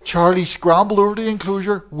 Charlie scrambled over the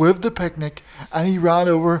enclosure with the picnic, and he ran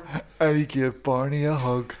over and he gave Barney a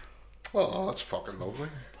hug. Oh, that's fucking lovely.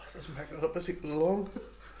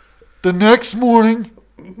 The next morning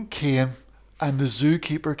came, and the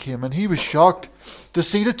zookeeper came, and he was shocked to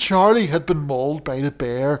see that Charlie had been mauled by the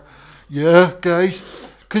bear. Yeah, guys,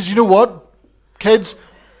 because you know what, kids,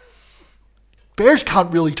 bears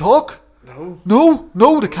can't really talk.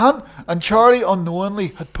 No, they can't. And Charlie unknowingly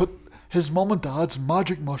had put his mum and dad's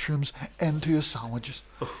magic mushrooms into his sandwiches.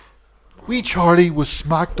 Wee Charlie was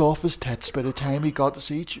smacked off his tits by the time he got to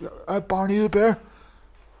see Barney the bear.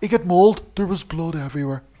 He got mauled. There was blood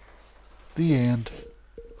everywhere. The end.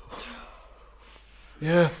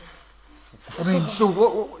 Yeah. I mean, so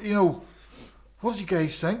what you know, what did you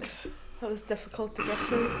guys think? That was difficult to get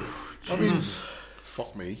through. I mean,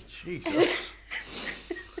 Fuck me. Jesus.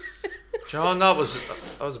 John, that was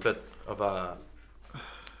a bit of a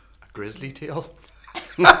grizzly tale.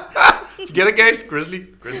 Did you get it, guys? Grizzly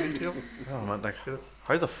tale. Oh, man, like,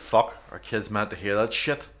 how the fuck are kids meant to hear that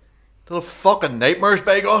shit? Little fucking nightmares,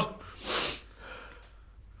 by God.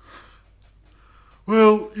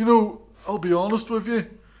 well, you know, I'll be honest with you.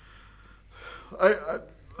 I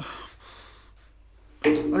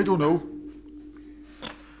don't know.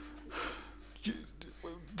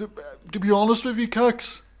 To be honest with you,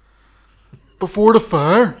 Cax, before the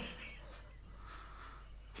fire,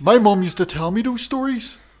 my mum used to tell me those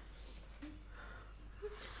stories,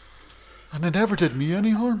 and they never did me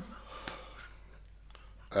any harm.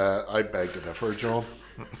 I beg to differ, John.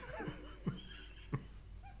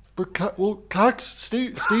 But Cax,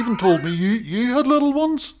 Stephen told me you had little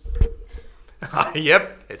ones.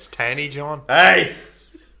 Yep, it's tiny, John. Hey!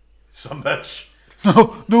 Some bitch.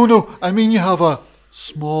 No. I mean, you have a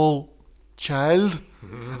small child.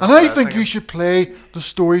 And I think you should play the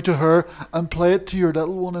story to her and play it to your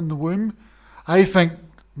little one in the womb. I think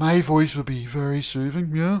my voice would be very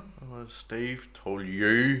soothing, yeah? Well, Steve told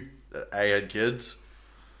you that I had kids.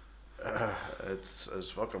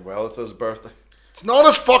 It's fucking well, it's his birthday. It's not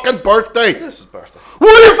his fucking birthday. This is birthday.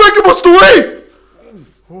 What do you think of my story?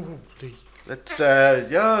 It's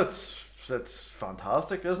it's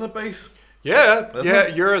fantastic, isn't it, Base? Yeah, Isn't yeah.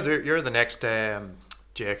 it? You're the next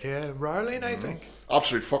J.K. Rowling, I think.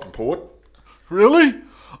 Absolute fucking poet. Really?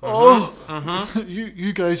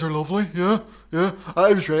 You guys are lovely, yeah.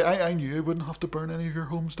 I was right. I knew I wouldn't have to burn any of your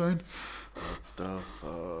homes down. The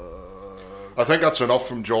fuck? I think that's enough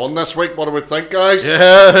from John this week. What do we think, guys?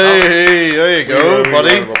 Yeah, hey, there you go,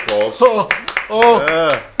 buddy. Round of applause.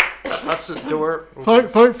 Yeah. That's the door.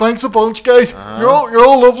 Thanks a bunch, guys. You're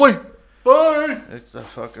all lovely. Bye. It's the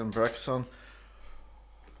fucking brick, son.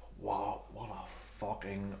 Wow, what a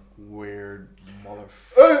fucking weird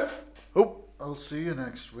motherfucker. Oh, I'll see you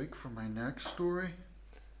next week for my next story.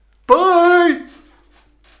 Bye.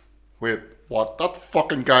 Wait, what? That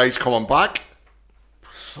fucking guy's coming back?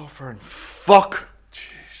 Suffering fuck.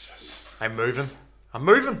 Jesus. I'm moving.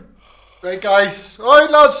 Right, guys. All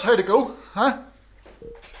right, lads. How'd it go? Huh?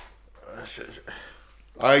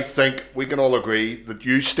 I think we can all agree that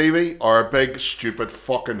you, Stevie, are a big, stupid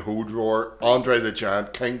fucking hood roar. Andre the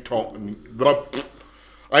Giant, King Tonkin.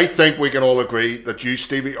 I think we can all agree that you,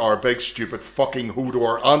 Stevie, are a big, stupid fucking hood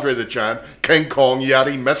roar. Andre the Giant, King Kong,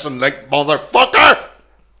 Yeti, Missing Link, motherfucker!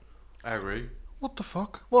 I agree. What the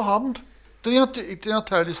fuck? What happened? Did he not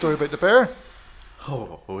tell you the story about the bear?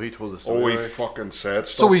 Oh, he told the story. Oh, he right? fucking said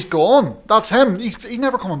stuff. So he's gone. That's him. He's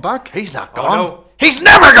never coming back. He's not Oh, gone. no. He's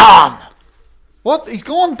never gone! What? He's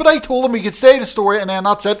gone? But I told him he could say the story and then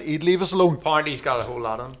that's it. He'd leave us alone. Apparently, he's got a whole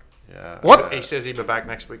lot on. Yeah. What? He says he'll be back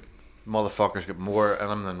next week. Motherfuckers got more in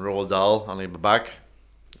him than Roald Dahl, and he'll be back.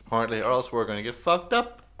 Apparently, or else we're going to get fucked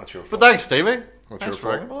up. That's your But fault. thanks, Stevie. That's Thanks your for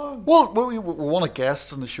fault. bringing him along. Well, we want a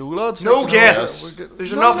guest on the show, lads. No You know, guests. we get-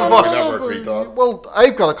 There's enough of us. We never agreed to that. Well,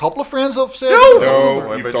 I've got a couple of friends that have said. No,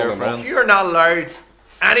 What you've about done your enough. friends? You're not allowed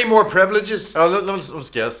any more privileges. Oh, let's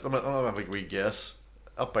guess. Let me have a wee guess.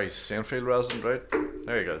 Up by Saintfield resident, right?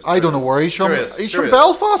 There you go. I don't know where he's from. Sure is. He's Sure from is.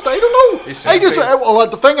 Belfast. I don't know. He's I just Saintfield. well,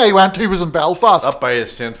 the thing I went to was in Belfast. Up by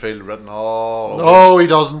Saintfield written all over. No, he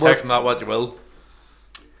doesn't. Take from that what you will.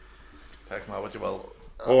 Take from that what you will.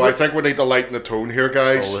 Oh, I think we need to lighten the tone here,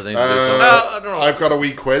 guys. Oh, we need to do something. I don't know. I've got a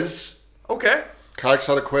wee quiz. Okay. Cax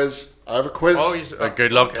had a quiz. I have a quiz. Oh, he's,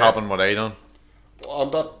 Good luck okay. topping what I done.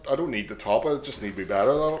 I don't need the top. I just need to be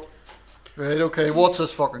better than it. Right, okay, what's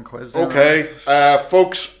this fucking quiz then? Okay,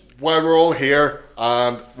 folks, while we're all here,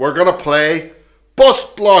 and we're going to play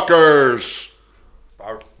Bus Blockers.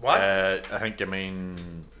 What? I think you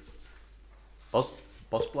mean bus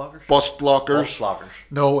blockers. Bus Blockers. Bus blockers.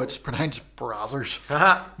 No, it's pronounced brazzers.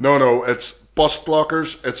 Haha. No, it's Bus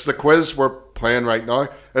Blockers. It's the quiz we're playing right now.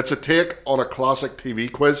 It's a take on a classic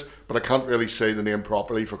TV quiz, but I can't really say the name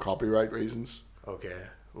properly for copyright reasons. Okay.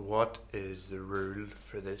 What is the rule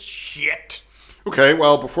for this shit? Okay,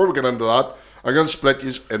 well, before we get into that, I'm going to split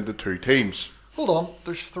you into 2 teams. Hold on,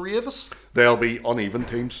 there's 3 of us. They'll be uneven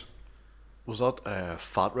teams. Was that a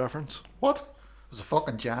fat reference? What? It was a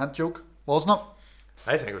fucking giant joke, wasn't it?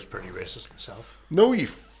 I think it was pretty racist myself. No, you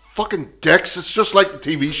fucking dicks. It's just like the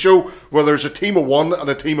TV show where there's a team of 1 and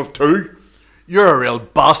a team of 2. You're a real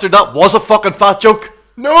bastard. That was a fucking fat joke.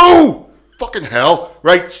 No! Fucking hell.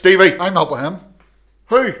 Right, Stevie. I'm not with him.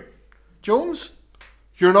 Who? Jones?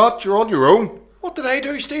 You're not. You're on your own. What did I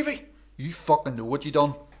do, Stevie? You fucking know what you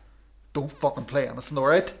done. Don't fucking play innocent,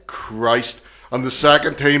 alright? Christ. And the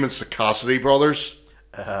second team, it's the Cassidy brothers.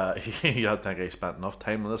 You don't think I spent enough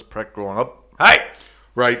time on this prick growing up? Hey!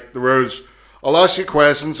 Right, the rules. I'll ask you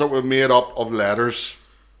questions that were made up of letters.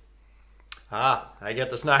 I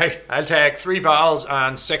get this now. I'll take 3 vowels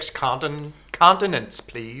and 6 continents,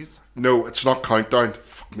 please. No, it's not countdown.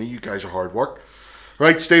 Fuck me, you guys are hard work.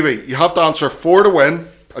 Right, Stevie, you have to answer 4 to win.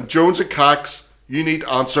 And Jones and Cax, you need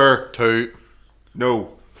to answer... 2.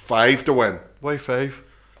 No, 5 to win. Why 5?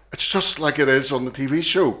 It's just like it is on the TV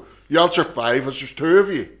show. You answer 5 as there's 2 of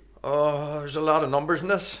you. Oh, there's a lot of numbers in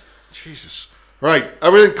this. Jesus. Right,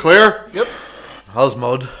 everything clear? Yep. How's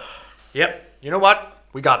mud? Yep. You know what?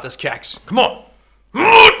 We got this, Cax. Come on.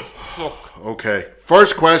 Okay,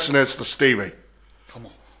 first question is to Stevie. Come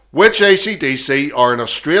on. Which AC/DC are an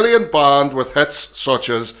Australian band with hits such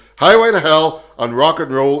as Highway to Hell and Rock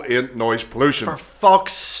and Roll Ain't Noise Pollution? For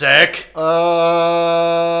fuck's sake.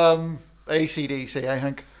 AC/DC, I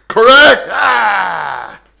think. Correct!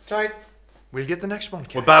 Sorry. We'll get the next one,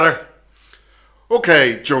 Cax. What better?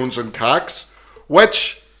 Okay, Jones and Cax.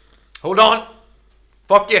 Which... Hold on.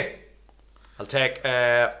 Fuck you. I'll take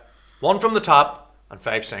 1 from the top and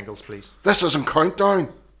 5 singles, please. This isn't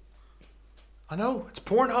countdown. I know. It's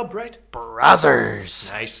Pornhub, right?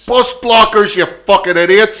 Brazzers. Nice. Bus Blockers, you fucking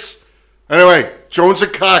idiots. Anyway, Jones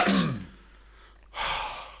and Cax.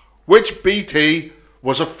 Which BT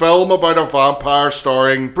was a film about a vampire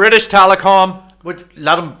starring... British Telecom.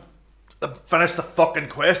 Let him finish the fucking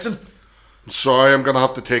question. Sorry, I'm going to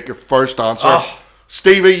have to take your first answer. Oh.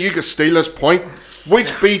 Stevie, you can steal this point.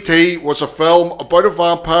 Which BT was a film about a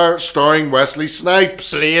vampire starring Wesley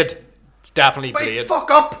Snipes? Blade. It's definitely Blade. Fuck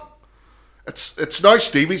up. It's now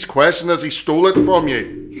Stevie's question as he stole it from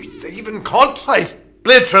you. You thieving cunt. Hey,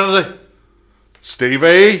 Blade Trinity.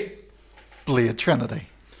 Stevie? Blade Trinity.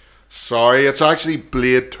 Sorry, it's actually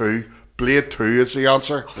Blade 2. Blade 2 is the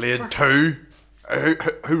answer. Blade 2.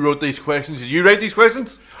 Who wrote these questions? Did you write these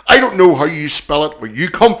questions? I don't know how you spell it where you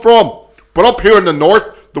come from, but up here in the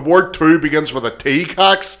north, the word 2 begins with a T,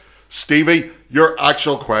 Cax. Stevie, your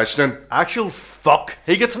actual question. Actual fuck.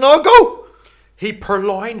 He gets another go. He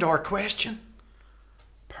purloined our question.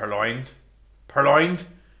 Purloined. Can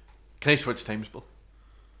I switch times, Bill?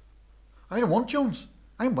 I don't want Jones.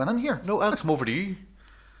 I'm winning here. No, I'll come over to you.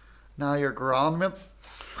 Nah, you're grand, mate.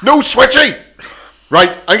 No switchy!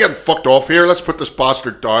 Right, I'm getting fucked off here. Let's put this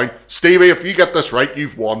bastard down. Stevie, if you get this right,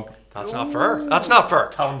 you've won. That's not fair. That's not fair.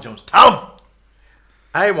 Tell him, Jones. Tell him.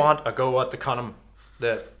 I want a go at the condominium,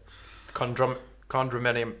 compendium,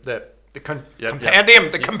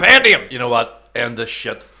 the compendium. You know what? End this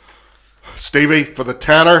shit. Stevie, for the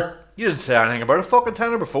tenner. You didn't say anything about a fucking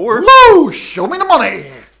tenner before. Woo! Show me the money.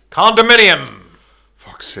 Condominium.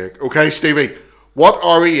 Fuck's sake. Okay, Stevie. What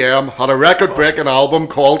REM had a record-breaking album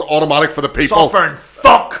called Automatic for the People? Suffering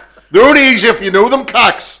fuck. They're only easy if you know them,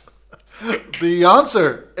 Cax. The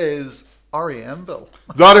answer is REM, Bill.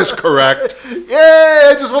 That is correct. Yay!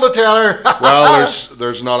 I just want a tenner. Well,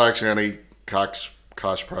 there's not actually any cash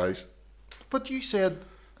prize. But you said...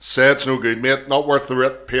 Say it's no good, mate. Not worth the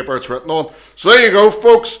paper it's written on. So there you go,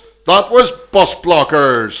 folks. That was Bus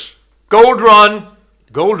Blockers. Gold run.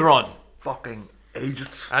 Gold run. Fucking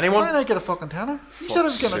agents. Why Anyone? didn't I get a fucking tenner? You said I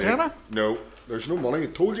was getting a Sake. tenner. No. There's no money. I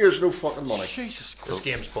told you there's no fucking money. Jesus This Christ.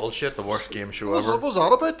 game's bullshit. The worst game show What ever. was that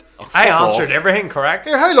about? Oh, I fuck answered off. everything correct.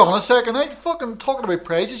 Here, hold on a second. I fucking talking about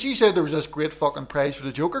prizes. You said there was this great fucking prize for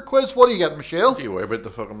the Joker quiz. What do you get, Michelle? Do you worry about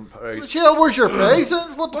the fucking prize? Michelle, where's your prize?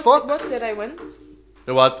 What the fuck? What did I win? You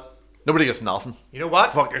know what? Nobody gets nothing. You know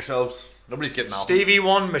what? Fuck yourselves. Nobody's getting nothing. Stevie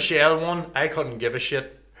won, Michelle won. I couldn't give a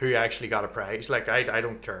shit who actually got a prize. Like I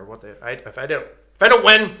don't care what they. If I don't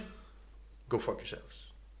win, go fuck yourselves.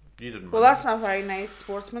 You didn't. Well, win. that's not very nice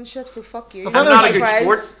sportsmanship. So fuck you. If I'm I not a know- good Prize.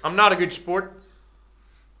 sport. I'm not a good sport.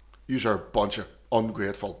 Yous are a bunch of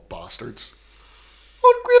ungrateful bastards.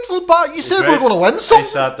 Ungrateful bat. You said Right. we're going to win I something.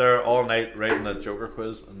 sat there all night writing that Joker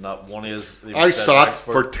quiz, and not one is. I sat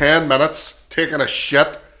for 10 minutes taking a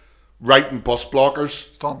shit, writing bus blockers.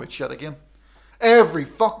 He's talking about shit again. Every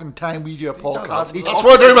fucking time we do a podcast, he That's talks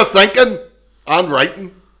what I do my thinking and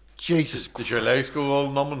writing. Jesus Did Christ. your legs go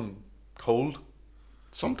all numb and cold?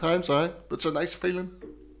 Sometimes, but it's a nice feeling.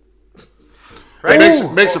 Right.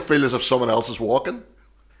 It makes it feel as if someone else is walking.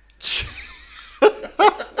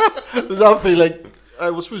 Does that feel like... I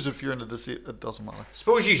suppose if you're in the sea, it doesn't matter.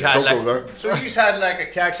 Suppose you had Don't go like. there. So you had like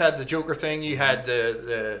a Cax had the Joker thing. You had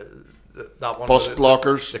the that one. Bus with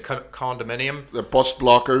blockers, The condominium. the bus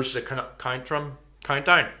blockers. The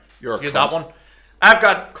countdown. You're a You had that cunt. one. I've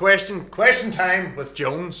got question time with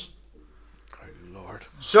Jones. Oh, Lord.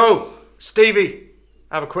 So Stevie,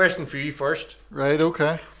 I have a question for you first. Right,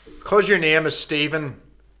 okay. Because your name is Stephen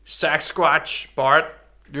Sasquatch Bart,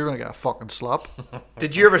 You're going to get a fucking slap.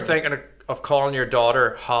 did you ever think of calling your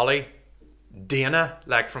daughter Holly Dana,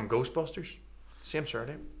 like from Ghostbusters? Same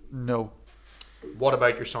surname. No. What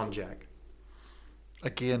about your son Jack?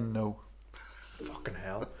 Again, no. Fucking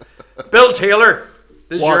hell. Bill Taylor,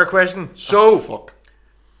 this What? is your question. So, Fuck.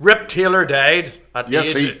 Rip Taylor died at the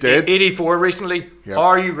Yes, age he of did. 84 recently. Yep.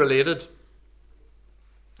 Are you related?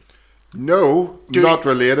 No, Do- not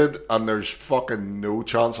related, and there's fucking no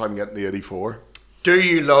chance I'm getting the 84. Do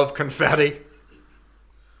you love confetti?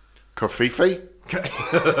 Kofifi?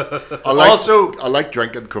 Also- I like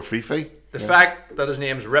drinking Kofifi. The fact that his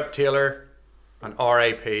name's Rip Taylor and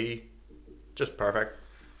R.A.P. just perfect.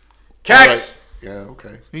 Cax! Alright. Yeah,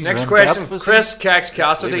 okay. He's Next in question. depth, is he? Chris Cax Leave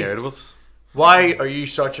Cassidy. me out of it. Why are you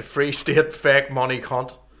such a free state fake money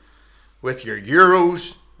cunt with your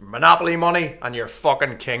euros, monopoly money, and your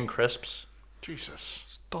fucking King crisps? Jesus.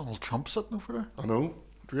 Is Donald Trump sitting over there? I know.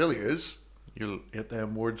 It really is. You'll get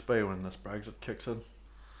them words by when this Brexit kicks in.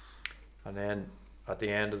 And then at the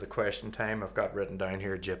end of the question time, I've got written down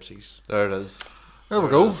here gypsies. There it is. There we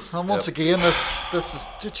go. And once again, this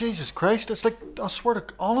is Jesus Christ. It's like, I swear to,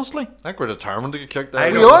 honestly, I think we're determined to get kicked out.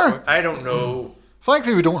 I We don't, are. I don't know.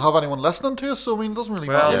 thankfully we don't have anyone listening to us, so I mean, it doesn't really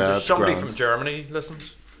Well, matter. Yeah, there's it's somebody grand. from Germany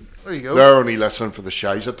listens. There you go. They're only listening for the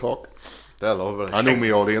Shiza talk. They'll love it. I know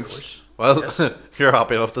my audience. Well, you're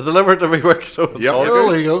happy enough to deliver it every week, so it's Yep. all Oh,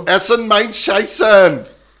 good. there you go. Essen meint Scheißen.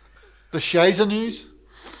 The Shiza news.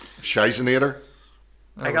 Scheißenator.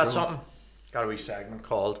 I got something. Got a wee segment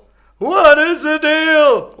called What is the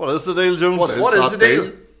Deal? What is the deal, Jones? What is What is that the deal?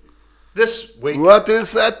 deal? This week What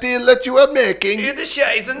is that deal that you are making? in the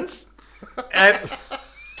Shizens.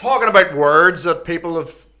 Talking about words that people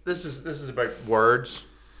have. This is about words.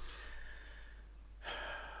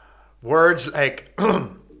 Words like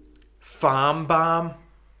fam bam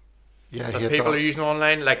Yeah, I that hate people that. are using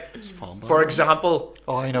online. Like, fam for example,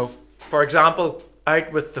 Oh, I know.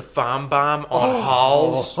 out with the fam bam on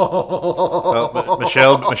halls. Well,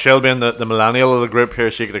 Michelle being the millennial of the group here,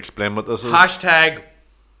 she could explain what this is. Hashtag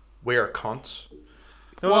we're cunts.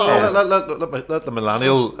 No, let the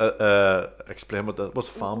millennial explain what's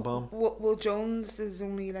a fan bomb. Well, Jones is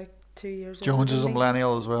only like 2 years old. Jones is a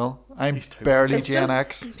millennial as well. I'm barely It's Gen just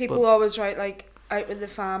X. people but always write like out with the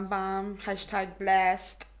fan bam, hashtag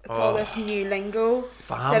blessed. It's all this new lingo.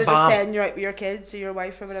 Instead of just bam. saying you're out with your kids or your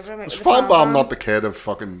wife or whatever. I'm out Is with the Fan Bomb not the kid of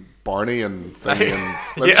fucking Barney and Thingy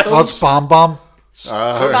and Yes. That's Bam Bam.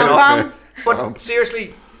 Bam bam. But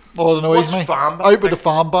seriously, Oh, it annoys What's me. fan bam? Out with Like, the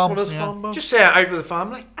fan bam. What is yeah. fan bomb? just say it out with the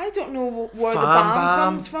family. I don't know where the Fam bam bam.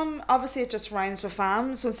 comes from. Obviously, it just rhymes with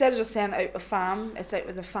fam. So instead of just saying out with fam, it's out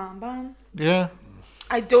with the fam bam. Yeah.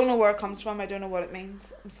 I don't know where it comes from. I don't know what it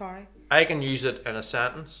means. I'm sorry. I can use it in a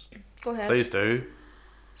sentence. Go ahead. Please do.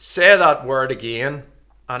 Say that word again,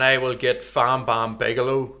 and I will get Fam Bam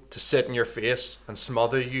Bigelow to sit in your face and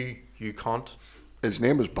smother you, you cunt. His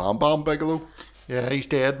name is Bam Bam Bigelow, Yeah, he's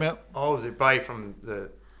dead, mate. Oh, they buy from the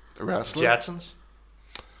the wrestler. Jetsons.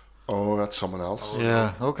 Oh, that's someone else.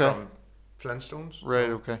 Yeah, okay. From Flintstones. Right,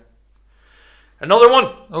 okay. Another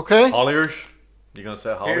one. Okay. Holliers. You gonna say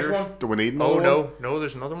Here's Holliers? one. Do we need another Oh, one? no,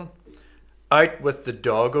 there's another one. Out with the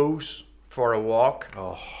doggos for a walk.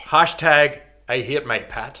 Oh. Hashtag I hate my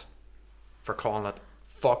pet for calling it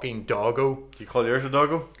fucking doggo. Do you call yours a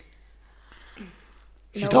doggo?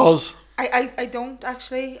 She does. I don't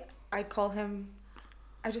actually. I call him.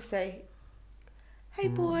 I just say, "Hey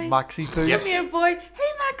boy, Maxi poo. Yes. come here, boy. Hey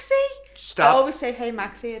Maxie." I Stop. always say, "Hey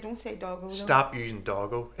Maxie." I don't say doggo. though. Stop using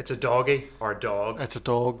doggo. It's a doggy or a dog. It's a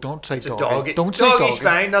dog. Don't say It's a doggy. doggy. Don't say Doggy's doggy.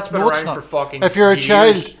 fine. That's been No, it's around not. for fucking If you're a years.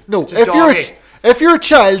 child, no. It's a doggy. If you're a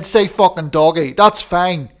child, say fucking doggy. That's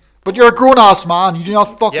fine. But you're a grown ass man. You do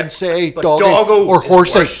not fucking Yep, say but doggy doggo or is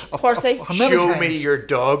horsey. worse. Horsey. How many Show times? me your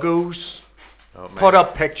doggos. Oh, man. Put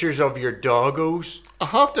up pictures of your doggos. I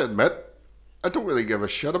have to admit, I don't really give a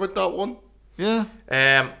shit about that one. Yeah.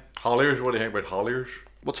 Holliers, what do you think about Holliers?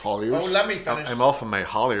 What's Holliers? Oh, let me finish. I'm off on my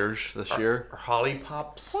Holliers this year. Or Holly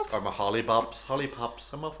Pops. Or my Hollybops.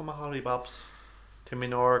 Hollypops. I'm off on my Hollybops. Timmy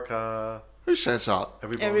Nork, Who says that?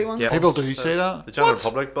 everybody. Everyone. Yeah. People do say that. The General What?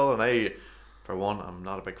 Republic bill, and I, for one, I'm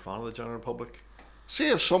not a big fan of the General Republic. See,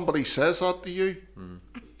 if somebody says that to you,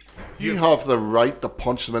 you have the right to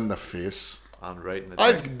punch them in the face. And right in the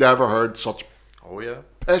I've never heard such Oh, yeah.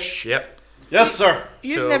 pish. Yep. Yes, sir.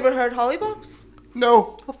 You've So- never heard Hollybops?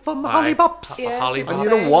 No. Off on my Aye. Hollybops. Yeah. Holly And Pops. you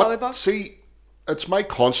know what? Lollipops. See, it's my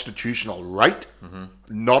constitutional right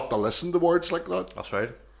not to listen to words like that. That's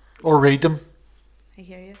right. Or read them. I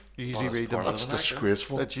hear you. You usually Well, read it's them. part of That's an actor.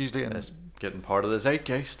 disgraceful. That's usually in. It's getting part of the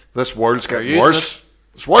zeitgeist. This world's They're getting using worse.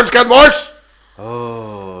 This world's getting worse.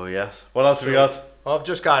 Oh, yes. What else have we got? I've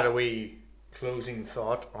just got a wee closing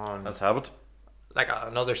thought on Let's have it. like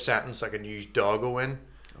another sentence I can use doggo in.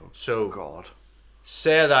 So God.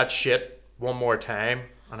 say that shit one more time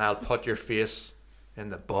and I'll put your face in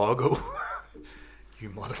the boggo. You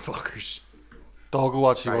motherfuckers. Doggo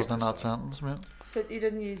actually Right. wasn't in that sentence, mate. But you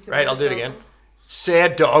didn't use the Right, word I'll do it doggo. again. Say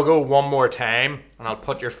doggo one more time and I'll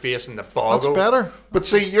put your face in the boggo. That's better. But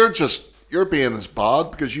see, you're being as bad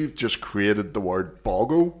because you've just created the word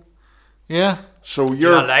boggo. Yeah. So Do you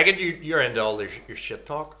you're. not like it? You're into all your shit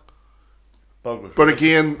talk. But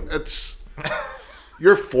again, it's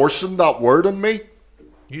you're forcing that word on me.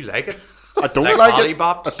 You like it? I don't Like like it.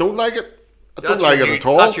 lollipops? I don't like it. I That's don't like your it new- at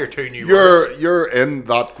all. that's your two new You're in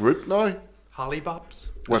that group now Hollybops.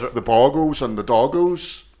 with the boggos and the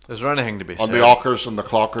doggos Is there anything to be and said? the ockers and the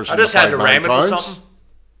clockers. I and just the had to 5 rhyme it with towns. something.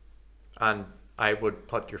 And I would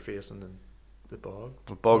put your face in the bog.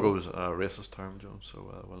 Boggo's a racist term, John, so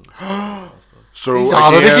well. So He's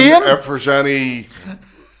at it again? if there's any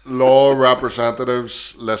law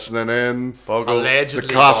representatives listening in, Boggo, Allegedly.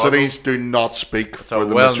 the Cassidys do not speak for a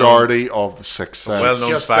the well-known- majority of the Sixth Sense. well-known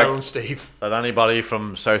Just fact phone Steve. that anybody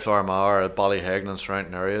from South Armagh or Ballyhagan and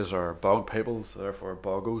surrounding areas are bog people, therefore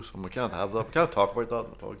boggos, and we can't have that. We can't talk about that in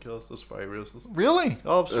the podcast. It's very racist. Really?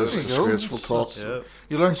 Oh, It's absolutely. disgraceful talk. Yeah.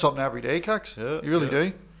 You learn something every day, Cax. Yeah, You really yeah.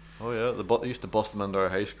 do. Oh yeah, they used to bust them into our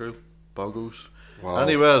high school. Boggos. Wow.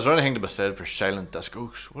 Anyway, is there anything to be said for silent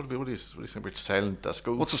discos? What do you think about silent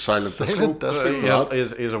discos? What's a silent Silent disco? disco. Yeah.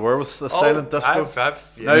 Is aware with the silent disco? I've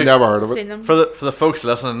No. I never heard of Seen it. them. For the folks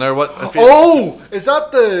listening there, what? If you, Oh, is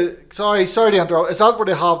that the? Sorry to interrupt. Is that where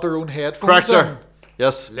they have their own headphones? correct, in? sir.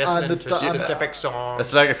 Yes. listening And to the- specific songs.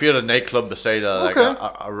 It's like if you had a nightclub beside like Okay.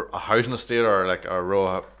 a housing estate or like a row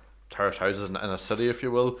of terrace houses in a city, if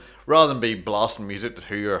you will, rather than be blasting music to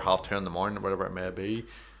 2 or half 2 in the morning or whatever it may be,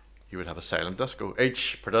 you would have a silent disco.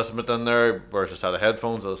 Each participant in there wears a set of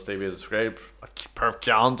headphones, as Stevie has described, a pair of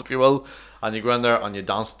cans, if you will, and you go in there and you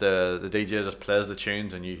dance. The DJ just plays the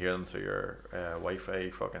tunes and you hear them through your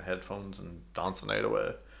Wi-Fi fucking headphones and dance the night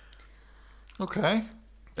away. Okay.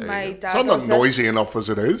 There My you go. dad It's not does this. noisy enough as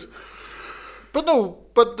it is. But no,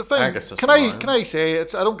 but the I thing, think it's just can I annoying. say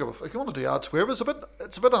it's? I don't give a fuck. You want to do ad swear, but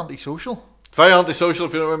it's a bit antisocial. Very antisocial,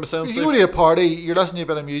 if you don't remember saying. You go to a party, you're listening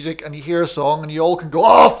to a bit of music, and you hear a song, and you all can go,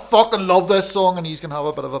 "Oh, fucking love this song," and you can have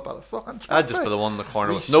a bit of fucking chat. I'd just right? be the one in the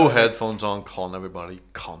corner We with no said- headphones on, calling everybody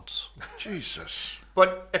cunts. Jesus.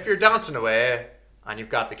 But if you're dancing away and you've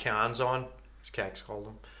got the cans on, as Kex called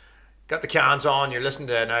them, got the cans on, you're listening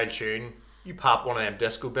to an old tune, you pop one of them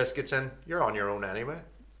disco biscuits in, you're on your own anyway.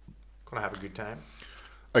 Gonna have a good time.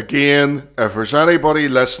 Again, if there's anybody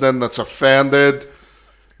listening that's offended,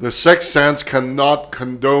 the Sixth Sense cannot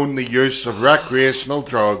condone the use of recreational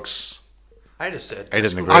drugs. I just said I didn't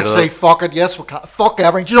disco. agree. I'd say fuck it. Yes, we can. Fuck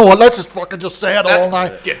everything. You know what? Let's just fucking just say it all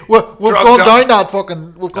night. get We've drugged gone up. down that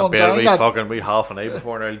fucking. We've gone Can't bear down we that. fucking we half an hour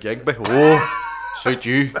before an old gig, but oh, suit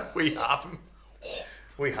you. We have him.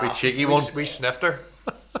 We have cheeky him. one. We sniffed her.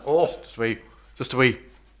 Oh, Just a wee,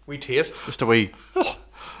 we taste. just a wee,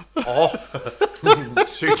 Oh,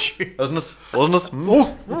 suit you. isn't it? Wasn't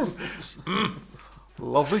it?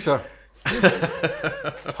 Lovely, sir.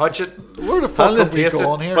 Touch it. Where the fuck have we taste it.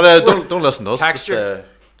 gone here? But don't listen to us. Texture.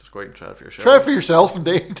 Just Just go out and try it for yourself. Try it for yourself,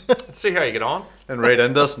 indeed. Let's see how you get on. And write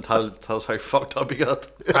into us and tell us how fucked up you got.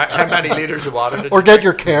 How many litres of water did Or you get drink?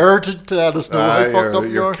 your carer to let us know how fucked up you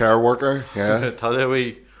your are. care worker. Yeah. Tell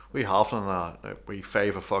you we half we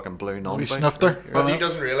five a fucking blue non. We sniffed her. Because he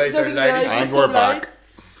doesn't realise Doesn't how loud realise he And is. so we're loud. back.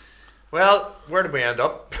 Well, where did we end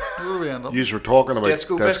up? Where do we end up? You were talking about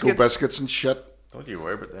Disco disco biscuits. biscuits and shit. Don't you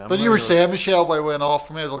worry about them. But you were saying, Michelle, while we went off,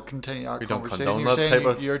 we may as well continue our We don't conversation. condone You were that saying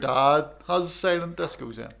type of- your dad has silent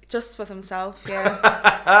discos in. Just with himself,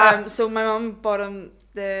 yeah. So my mum bought him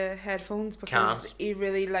the headphones because Cans. he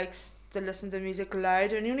really likes to listen to music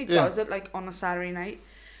loud, and he only Yeah. does it like on a Saturday night.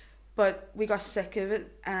 But we got sick of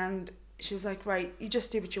it, and she was like, "Right, you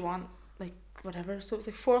just do what you want, like whatever." So it was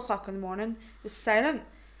like 4 o'clock in the morning. It was silent.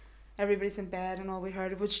 Everybody's in bed, and all we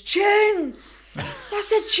heard was tune.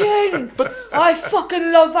 That's a tune. But I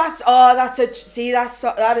fucking love that. Oh,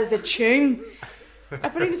 that is a tune.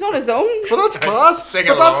 But he was on his own. But that's class. Sing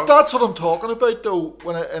But along. that's what I'm talking about, though.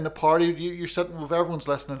 When in a party, you're sitting with everyone's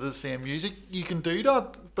listening to the same music. You can do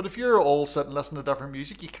that. But if you're all sitting listening to different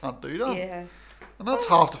music, you can't do that. Yeah. And that's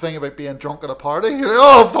half the thing about being drunk at a party. You're like,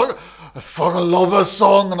 oh, I fucking love this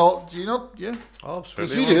song and all. Do you not? Yeah. Oh,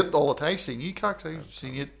 Because absolutely. you do it all the time. I've seen you, Cax. I've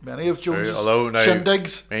seen you at many of Jones's Although now,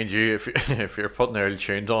 shindigs. mind you, if you're putting early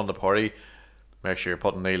tunes on the party, make sure you're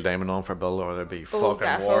putting Neil Diamond on for Bill, or there'll be Oh, fucking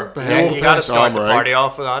defo. war. But Yeah, hell, you got to start Damn the right. party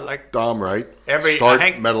off with that. Like Damn right. Every- Start,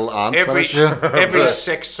 I think middle, and every finish. every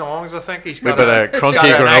 6 songs, I think he's got Wee bit of he's crunchy got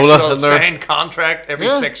an granola actual in there. signed contract. Every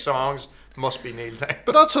Yeah. 6 songs must be Neil Diamond.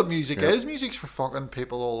 But that's what music is. Music's for fucking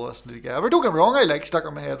people all listening together. Don't get me wrong, I like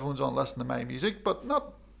sticking my headphones on listening to my music, but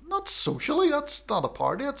not socially. That's not a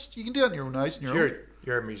party. That's you can do it in your own house and your own.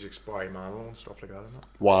 Your music's by Manuel and stuff like that, isn't it?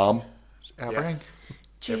 Wham. Everything.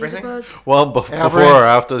 Everything? Jitterbug. Well, before or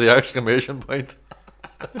after the exclamation point.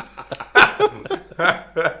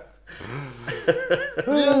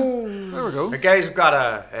 There we go. The guys have got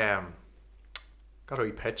a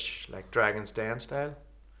wee pitch like Dragon's Den style.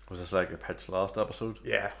 Was this like a pitch last episode?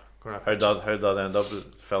 Yeah, gonna How'd that end up? It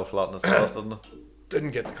fell flat in its ass, didn't it?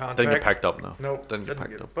 didn't get the contract. Didn't get picked up, no. No, Didn't get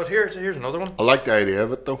picked it. up. But here's another one. I like the idea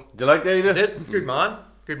of it though. Do you like the idea? Good man,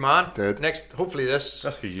 good man. Did. Next, hopefully this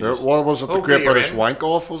That's because you There, just... what was it? The Hopefully Great you're British in. Wank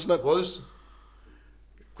Off, wasn't it? was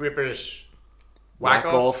Great British Whack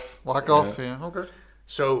whack off. off. Whack off, yeah. Okay.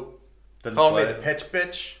 So Didn't call me fly. the pitch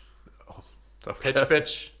bitch. Okay. Pitch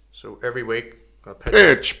bitch. So every week, I'm gonna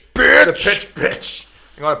Bitch, the bitch. pitch bitch.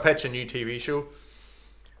 I'm gonna pitch a new TV show.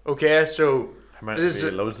 Okay, so How many this is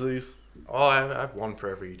have you loads of these? I've one for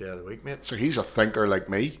every day of the week, mate. So he's a thinker like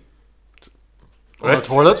me. On the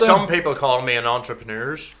toilet then. Some people call me an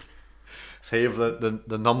entrepreneur. Save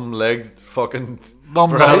the numb leg fucking...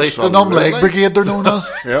 Numb Really? leg, the numb leg Really? brigade they're known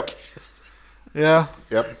as. Yep. Yeah.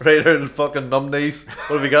 Yep. Right out of fucking numb knees. What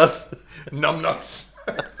have we got? Numb nuts.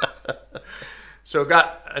 So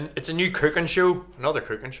it's a new cooking show, another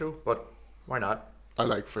cooking show, but why not? I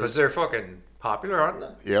like Because food. they're fucking popular, aren't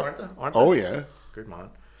they? Yep. Aren't they? Aren't Oh they? yeah. Good man.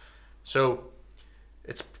 So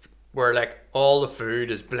it's where like all the food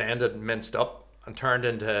is blended and minced up and turned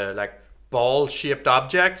into like ball shaped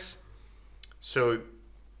objects. So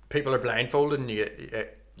people are blindfolded and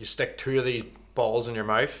you stick 2 of these balls in your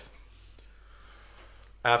mouth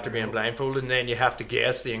after being blindfolded, and then you have to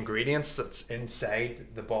guess the ingredients that's inside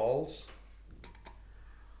the balls.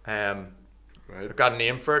 I've got a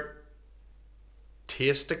name for it.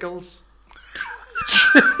 Tasticles.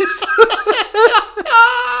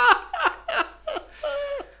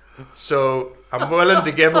 So I'm willing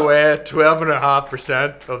to give away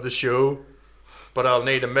 12.5% of the show, but I'll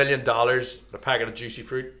need $1 million, a packet of juicy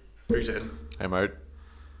fruit. Who's in? I'm out.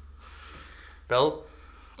 Bill?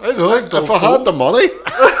 I know. If I had the money,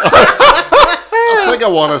 I think I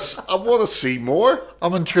want to see more.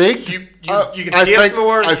 I'm intrigued. You can taste think,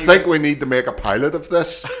 more. I think we need to make a pilot of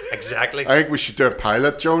this. Exactly. I think we should do a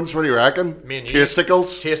pilot, Jones. What do you reckon? Me and you.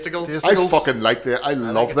 Tasticles. Tasticles. I fucking like the. I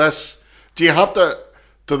love this. Do you have to?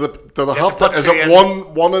 Do they have have to to? put Is 2 it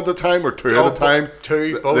in. one at a time or 2 No, at a time?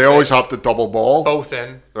 2, both They always in. have to double ball. Both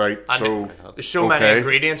in. Right. And So there's so many okay.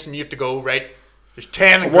 ingredients, and you have to go right. There's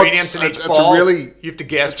 10 What's- ingredients in each it's ball. a really. You have to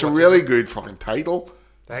guess. It's a what's really in. good fucking title.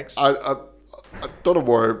 Thanks. I don't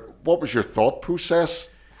know what was your thought process,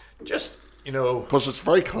 Just because it's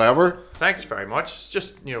very clever. thanks very much. It's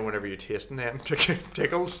just whenever you're tasting them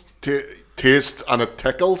tickles. Taste and it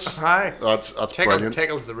tickles. Hi. That's brilliant.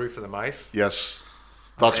 Tickles the roof of the mouth. Yes,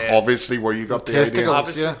 that's Yeah. obviously where you got the idea. Tasticles,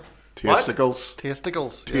 Obviously. yeah. Tasticles.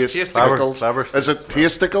 Tasticles. Tasticles. Clever. Is it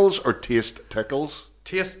tasticles or taste tickles?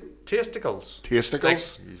 Tasticles.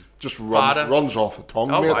 Tasticles. Just fada. runs off the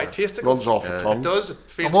tongue, Oh, mate. right, tasticles. Runs off the It tongue. does. It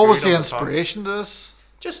feels And what was good the on tongue. inspiration to this?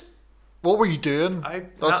 Just What were you doing?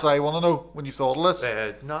 That's what I want to know when you thought of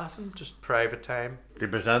this. Nothing, just private time. Do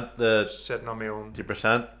you present the? Sitting on my own. Do you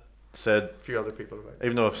present said? A few other people about.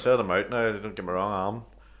 Even though I've said them out now, don't get me wrong.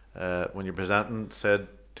 When you're presenting said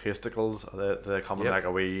tasticles, they come in like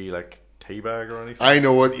a wee like tea bag or anything. I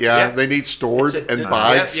know it. Yeah, they need stored in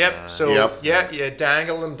bags. Yep. So you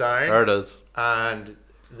dangle them down. There it is. And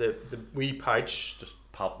the wee pouch Just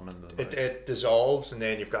pop them in the mouth. it dissolves, and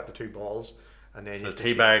then you've got the two balls, and then So the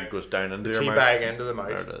tea bag goes down into your tea mouth. bag into the mouth.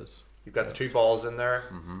 There it is. You've got the two balls in there.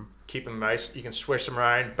 Keep them nice. You can swish them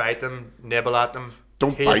around, bite them, nibble at them.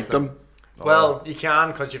 Don't taste bite them. Well, you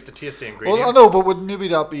can because you have to taste the ingredients. Well, I know, but would maybe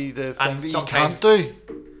that be the thing And that you sometimes- can't do?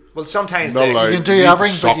 Well, sometimes Not they. allowed. You can do You need to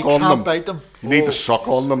everything, but suck you on can't them. bite them. You need to suck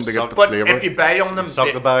on them to get the But flavour. if you bite on them, Suck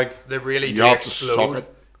they, the bag. they really You do have to explode. suck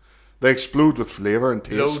it. They explode with flavour and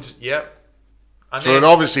taste. Loads, yep. And So then,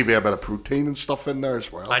 there'd obviously be a bit of protein and stuff in there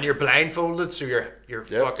as well. and you're blindfolded, so your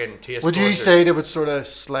fucking taste. Would you buds are- say they would sort of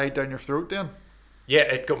slide down your throat then?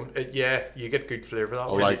 Yeah, yeah, you get good flavour that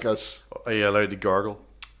I way. like us. Are you allowed to gargle?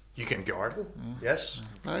 You can gargle. Yes.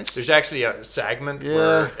 Nice. There's actually a segment Yeah.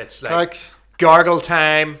 where it's like Thanks. gargle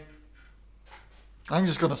time. I'm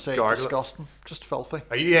just going to say Gargle. disgusting. Just filthy.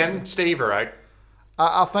 Are you in, Steve, or out?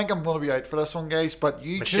 I think I'm going to be out for this one, guys. But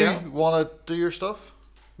you Michelle? two want to do your stuff?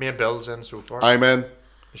 Me and Bill's in so far. I'm in.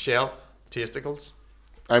 Michelle, tasticles.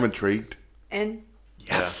 I'm intrigued. In.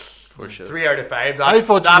 Yes. For sure. 3 out of 5. That, I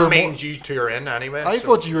thought you that were means you two are in anyway. I so-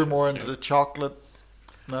 thought you were more into the chocolate.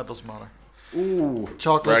 No, it doesn't matter. Ooh.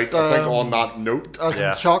 Chocolate. Right, I think on that note, As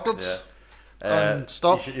in chocolates and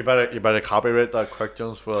stuff. You better copyright that quick,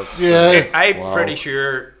 Jones. For Yeah. I'm Wow. pretty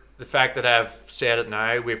sure the fact that I've said it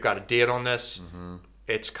now, we've got a date on this.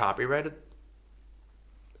 It's copyrighted,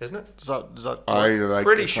 isn't it? Does that I like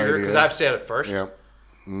Pretty this sure because idea. I've said it first. Yeah.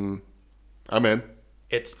 I'm in.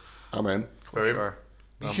 It's I'm in. very sure.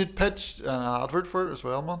 You should pitch an advert for it as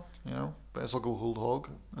well, man. You know, might as well go whole hog.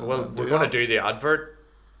 well. We're going to do the advert.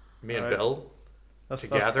 Me and Alright. Bill. Let's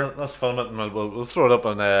together. Let's film it and we'll throw it up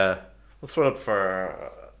on we'll throw it up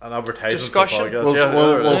for an advertisement. Discussion. For the podcast. We'll, Yeah,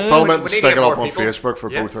 we'll, yeah, we'll yeah. film We it and need to stick get it up more on people. Facebook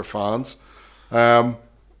for Yeah. both our fans.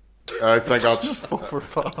 I think that's for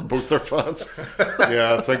fans. both their fans.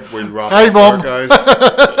 Yeah, I think we'll wrap Hey, it Mum. up there,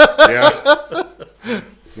 guys.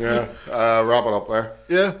 Wrap it up there.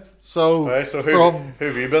 Yeah. So, Alright, so from who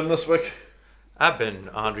have you been this week? I've been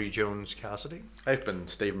Andrew Jones Cassidy. I've been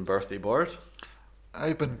Stephen Birthday Board.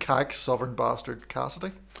 I've been Cax Southern Bastard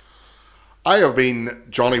Cassidy. I have been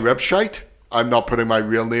Johnny Ribshite. I'm not putting my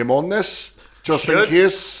real name on this, just in Should.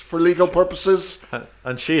 case for legal purposes.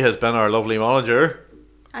 And she has been our lovely manager.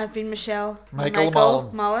 I've been Michelle. Michael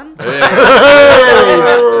Mullen.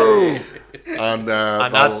 And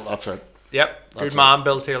that's it. Yep. That's Good man,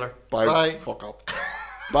 Bill Taylor. Bye. Bye. Fuck up.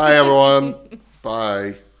 Bye, everyone.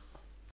 Bye.